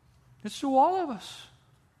 It's to all of us.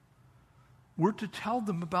 We're to tell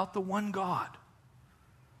them about the one God.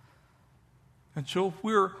 And so if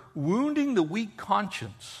we're wounding the weak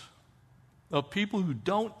conscience of people who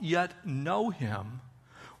don't yet know Him,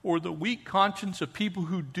 or the weak conscience of people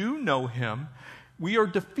who do know Him, we are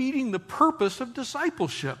defeating the purpose of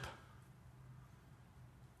discipleship.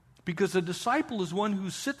 Because a disciple is one who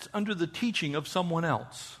sits under the teaching of someone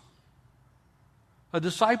else. A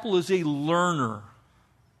disciple is a learner.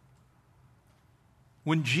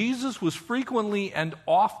 When Jesus was frequently and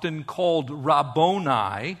often called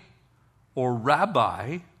Rabboni or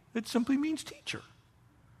Rabbi, it simply means teacher.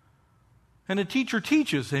 And a teacher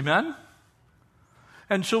teaches, amen?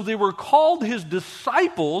 And so they were called His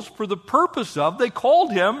disciples for the purpose of, they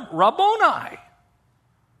called Him Rabboni.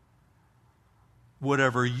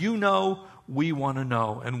 Whatever you know, we want to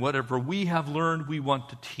know. And whatever we have learned, we want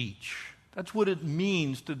to teach. That's what it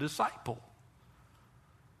means to disciple.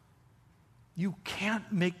 You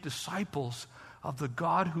can't make disciples of the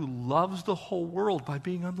God who loves the whole world by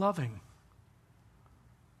being unloving.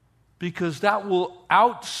 Because that will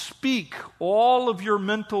outspeak all of your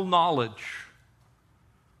mental knowledge.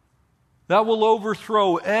 That will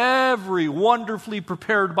overthrow every wonderfully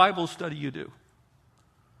prepared Bible study you do.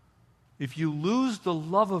 If you lose the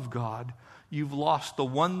love of God, you've lost the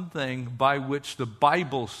one thing by which the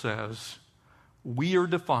Bible says we are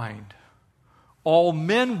defined. All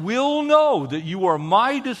men will know that you are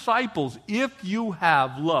my disciples if you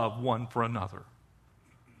have love one for another.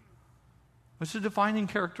 It's a defining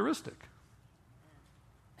characteristic.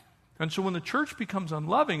 And so when the church becomes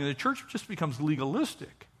unloving and the church just becomes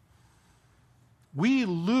legalistic, we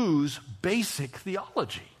lose basic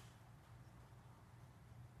theology.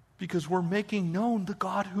 Because we're making known the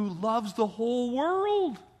God who loves the whole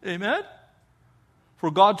world. Amen?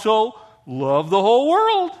 For God so loved the whole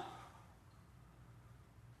world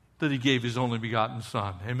that He gave His only begotten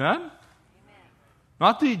Son. Amen? Amen?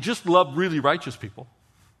 Not that He just loved really righteous people.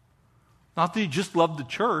 Not that He just loved the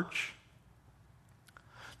church.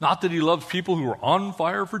 Not that He loves people who are on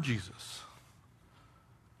fire for Jesus.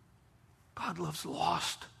 God loves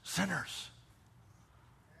lost sinners.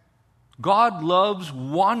 God loves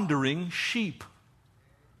wandering sheep.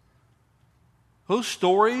 Those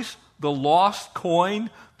stories, the lost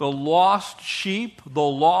coin, the lost sheep, the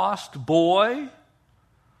lost boy,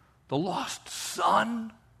 the lost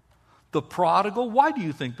son, the prodigal, why do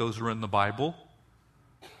you think those are in the Bible?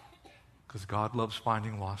 Because God loves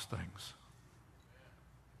finding lost things.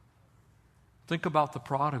 Think about the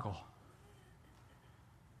prodigal.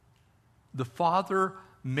 The father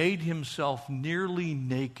made himself nearly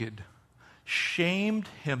naked, shamed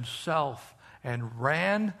himself, and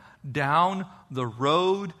ran down the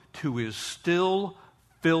road to his still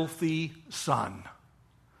filthy son,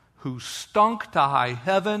 who stunk to high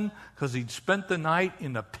heaven because he'd spent the night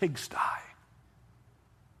in a pigsty.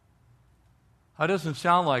 That doesn't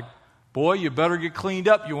sound like, boy, you better get cleaned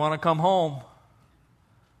up. You want to come home.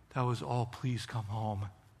 That was, oh, please come home,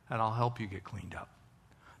 and I'll help you get cleaned up.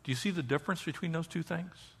 Do you see the difference between those two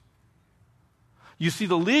things? You see,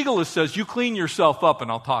 the legalist says, you clean yourself up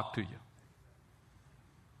and I'll talk to you.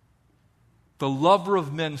 The lover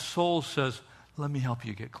of men's souls says, let me help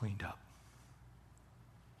you get cleaned up.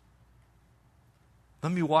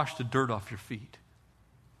 Let me wash the dirt off your feet.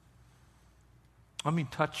 Let me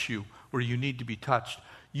touch you where you need to be touched.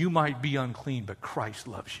 You might be unclean, but Christ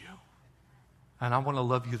loves you. And I want to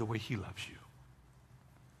love you the way He loves you.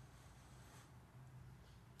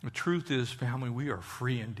 The truth is, family, we are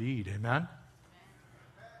free indeed. Amen?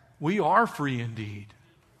 We are free indeed.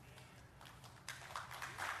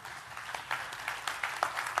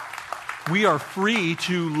 We are free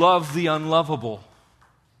to love the unlovable.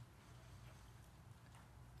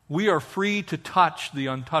 We are free to touch the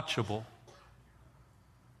untouchable.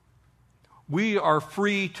 We are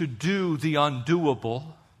free to do the undoable.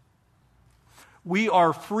 We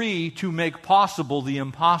are free to make possible the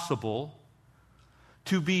impossible.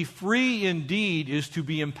 To be free indeed is to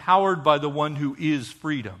be empowered by the one who is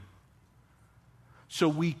freedom. So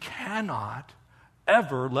we cannot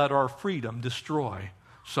ever let our freedom destroy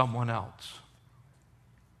someone else.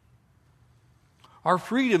 Our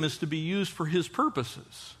freedom is to be used for His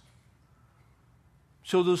purposes.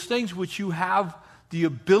 So those things which you have the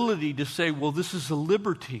ability to say, well, this is a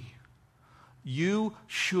liberty, you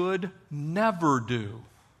should never do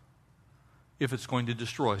if it's going to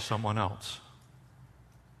destroy someone else.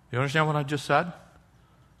 You understand what I just said?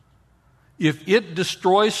 If it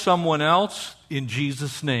destroys someone else, in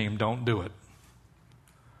Jesus' name, don't do it.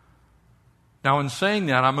 Now, in saying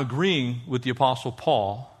that, I'm agreeing with the Apostle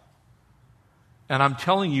Paul, and I'm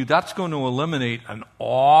telling you that's going to eliminate an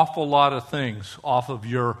awful lot of things off of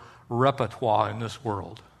your repertoire in this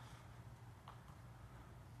world.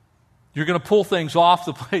 You're going to pull things off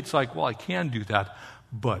the plate. It's like, well, I can do that,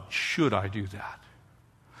 but should I do that?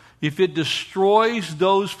 If it destroys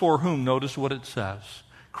those for whom, notice what it says,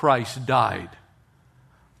 Christ died,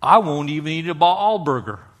 I won't even eat a Baal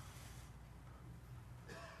burger.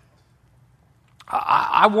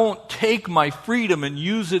 I won't take my freedom and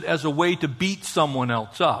use it as a way to beat someone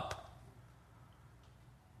else up.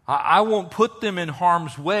 I won't put them in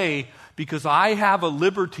harm's way because I have a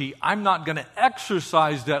liberty. I'm not going to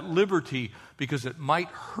exercise that liberty because it might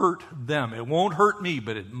hurt them. It won't hurt me,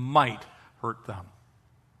 but it might hurt them.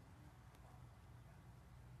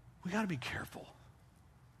 We got to be careful.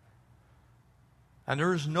 And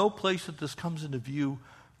there is no place that this comes into view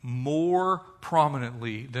more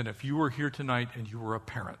prominently than if you were here tonight and you were a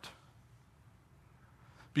parent.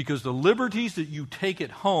 Because the liberties that you take at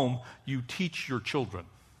home, you teach your children.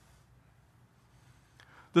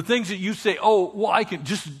 The things that you say, oh,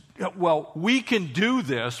 well, we can do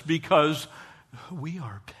this because we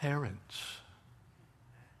are parents.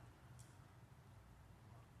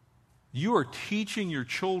 You are teaching your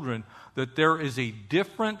children that there is a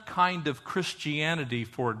different kind of Christianity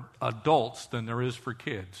for adults than there is for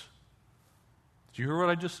kids. Did you hear what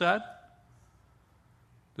I just said?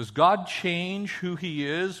 Does God change who He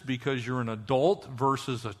is because you're an adult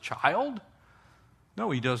versus a child?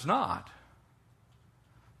 No, He does not.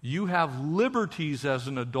 You have liberties as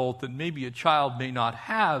an adult that maybe a child may not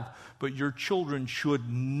have, but your children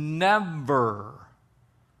should never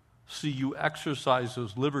see you exercise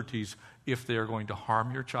those liberties if they are going to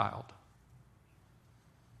harm your child.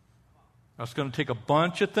 That's going to take a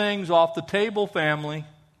bunch of things off the table, family.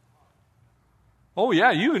 Oh, yeah,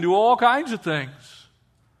 you can do all kinds of things.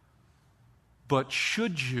 But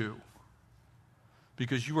should you?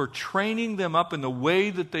 Because you are training them up in the way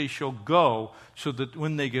that they shall go so that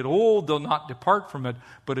when they get old, they'll not depart from it.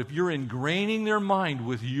 But if you're ingraining their mind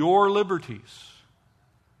with your liberties,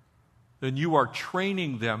 then you are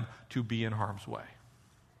training them to be in harm's way.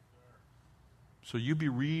 So you be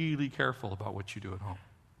really careful about what you do at home.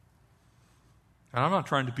 And I'm not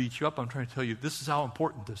trying to beat you up. I'm trying to tell you this is how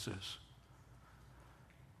important this is.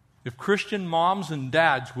 If Christian moms and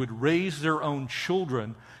dads would raise their own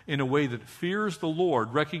children in a way that fears the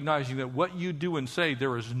Lord, recognizing that what you do and say,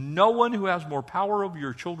 there is no one who has more power over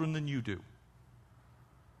your children than you do.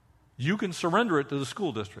 You can surrender it to the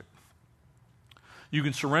school district. You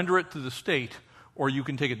can surrender it to the state, or you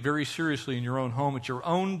can take it very seriously in your own home at your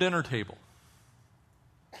own dinner table.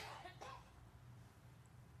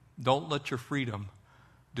 Don't let your freedom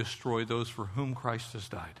destroy those for whom Christ has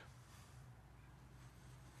died.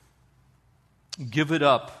 Give it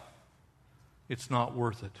up. It's not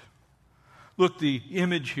worth it. Look, the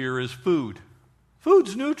image here is food.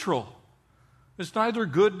 Food's neutral. It's neither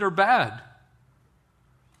good nor bad.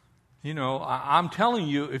 You know, I'm telling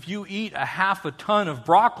you, if you eat a half a ton of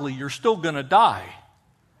broccoli, you're still going to die.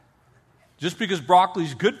 Just because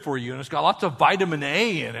broccoli's good for you and it's got lots of vitamin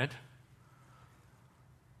A in it.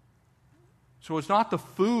 So it's not the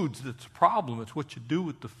foods that's the problem, it's what you do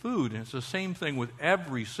with the food. And it's the same thing with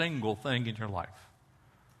every single thing in your life.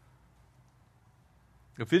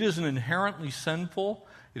 If it isn't inherently sinful,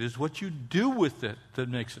 it is what you do with it that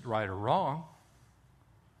makes it right or wrong.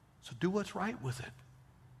 So do what's right with it.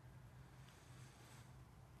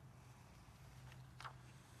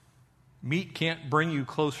 Meat can't bring you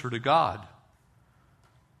closer to God,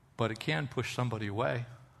 but it can push somebody away.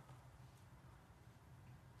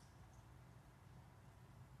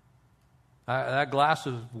 That glass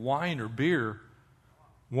of wine or beer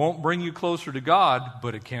won't bring you closer to God,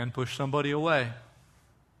 but it can push somebody away.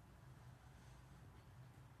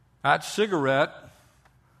 That cigarette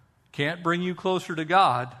can't bring you closer to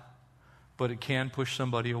God, but it can push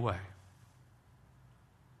somebody away.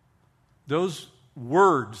 Those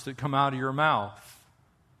words that come out of your mouth,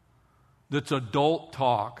 that's adult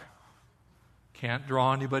talk, can't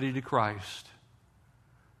draw anybody to Christ,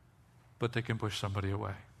 but they can push somebody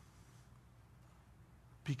away.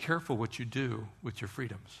 Be careful what you do with your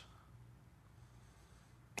freedoms.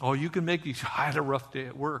 Oh, you can make these, I had a rough day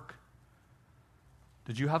at work.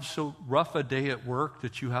 Did you have so rough a day at work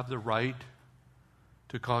that you have the right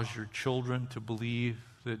to cause your children to believe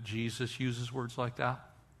that Jesus uses words like that?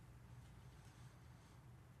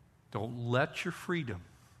 Don't let your freedom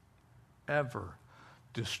ever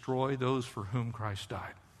destroy those for whom Christ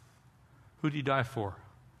died. Who did He die for?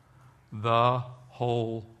 The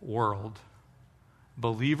whole world.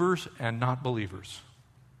 Believers and not believers.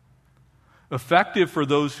 effective for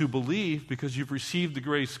those who believe because you've received the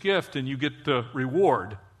grace gift and you get the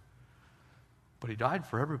reward. But he died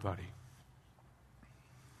for everybody.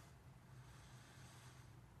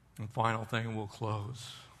 And final thing, and we'll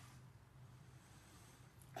close.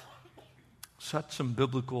 Set some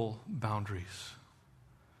biblical boundaries.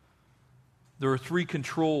 There are 3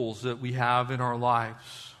 controls that we have in our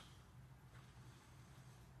lives.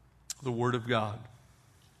 The Word of God.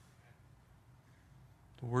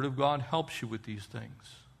 The Word of God helps you with these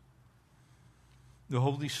things. The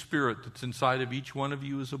Holy Spirit that's inside of each one of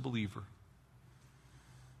you as a believer.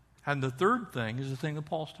 And the third thing is the thing that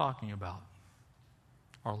Paul's talking about.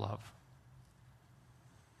 Our love.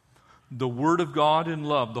 The Word of God in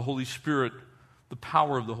love. The Holy Spirit, the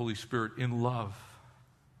power of the Holy Spirit in love.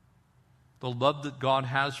 The love that God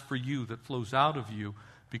has for you that flows out of you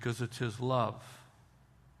because it's His love.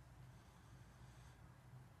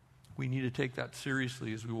 We need to take that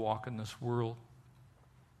seriously as we walk in this world.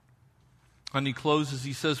 And he closes,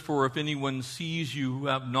 he says, "For if anyone sees you who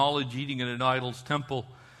have knowledge eating in an idol's temple,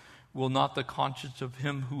 will not the conscience of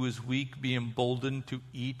him who is weak be emboldened to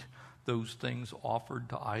eat those things offered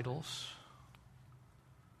to idols?"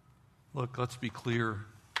 Look, let's be clear.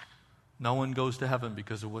 No one goes to heaven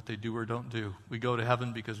because of what they do or don't do. We go to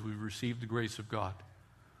heaven because we received the grace of God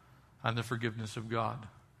and the forgiveness of God.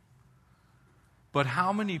 But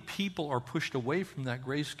how many people are pushed away from that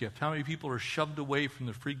grace gift? How many people are shoved away from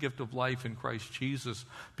the free gift of life in Christ Jesus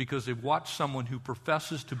because they've watched someone who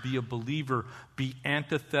professes to be a believer be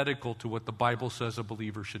antithetical to what the Bible says a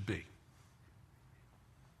believer should be?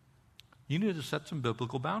 You need to set some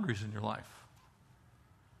biblical boundaries in your life.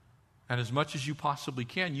 And as much as you possibly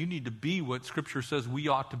can, you need to be what Scripture says we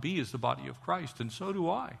ought to be as the body of Christ, and so do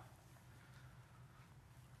I.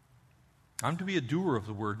 I'm to be a doer of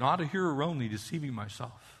the word, not a hearer only, deceiving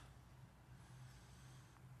myself.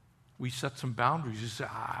 We set some boundaries. You say,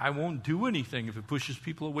 I won't do anything if it pushes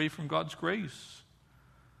people away from God's grace.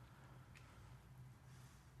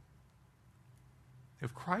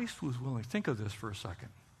 If Christ was willing, think of this for a second.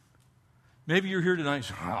 Maybe you're here tonight and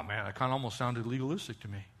say, oh man, that kind of almost sounded legalistic to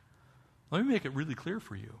me. Let me make it really clear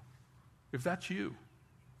for you. If that's you,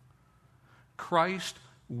 Christ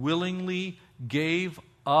willingly gave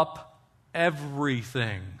up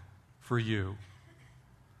everything for you.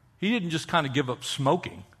 He didn't just kind of give up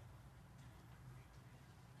smoking.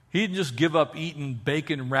 He didn't just give up eating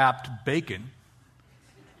bacon-wrapped bacon.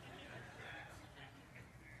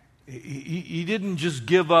 He didn't just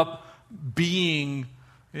give up being,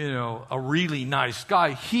 a really nice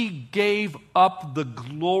guy. He gave up the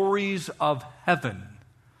glories of heaven.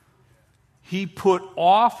 He put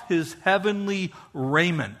off his heavenly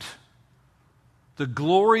raiment, the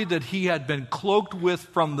glory that he had been cloaked with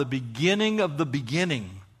from the beginning of the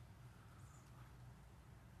beginning.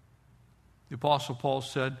 The Apostle Paul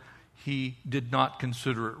said he did not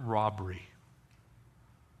consider it robbery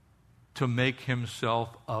to make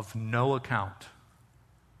himself of no account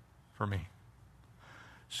for me.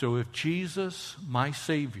 So if Jesus, my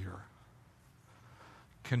Savior,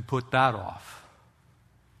 can put that off,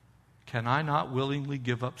 can I not willingly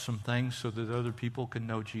give up some things so that other people can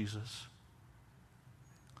know Jesus?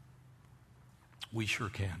 We sure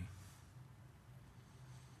can.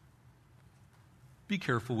 Be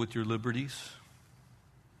careful with your liberties.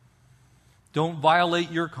 Don't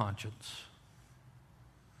violate your conscience.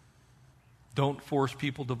 Don't force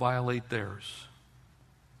people to violate theirs.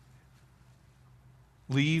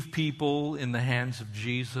 Leave people in the hands of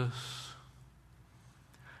Jesus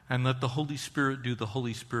and let the Holy Spirit do the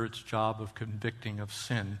Holy Spirit's job of convicting of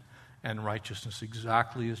sin and righteousness,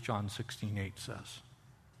 exactly as John 16:8 says.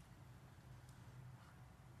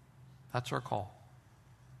 That's our call.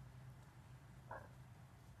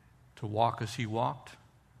 To walk as he walked,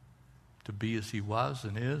 to be as he was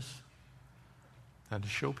and is, and to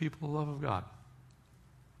show people the love of God.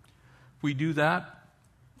 If we do that,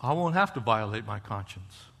 I won't have to violate my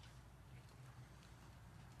conscience.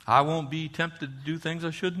 I won't be tempted to do things I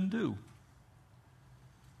shouldn't do.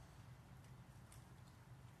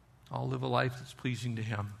 I'll live a life that's pleasing to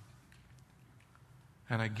him.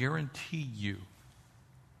 And I guarantee you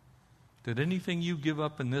that anything you give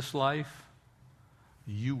up in this life,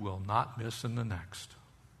 you will not miss in the next.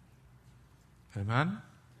 Amen?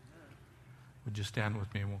 Would you stand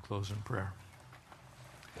with me and we'll close in prayer.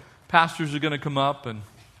 Pastors are going to come up and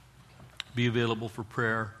be available for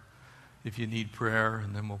prayer if you need prayer,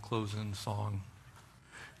 and then we'll close in song.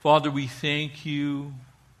 Father, we thank you.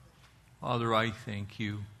 Father, I thank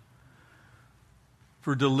you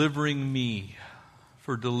for delivering me,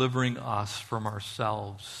 for delivering us from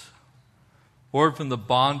ourselves, Lord, from the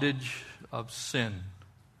bondage of sin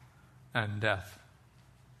and death.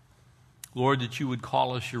 Lord, that you would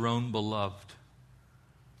call us your own beloved,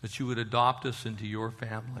 that you would adopt us into your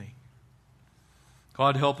family.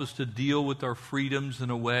 God, help us to deal with our freedoms in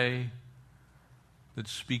a way that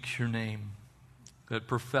speaks your name, that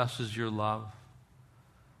professes your love.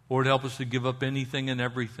 Lord, help us to give up anything and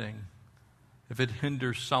everything if it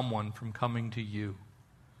hinders someone from coming to you.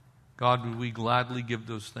 God, would we gladly give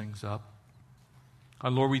those things up?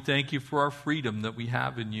 And Lord, we thank you for our freedom that we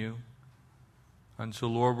have in you. And so,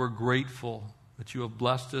 Lord, we're grateful that you have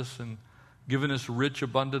blessed us and given us rich,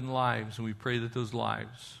 abundant lives. And we pray that those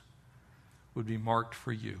lives would be marked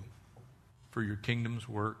for you, for your kingdom's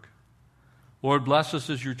work. Lord, bless us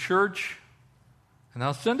as your church. And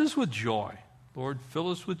now send us with joy. Lord, fill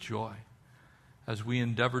us with joy as we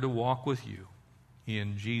endeavor to walk with you.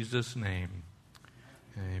 In Jesus' name,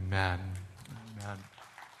 amen. Amen.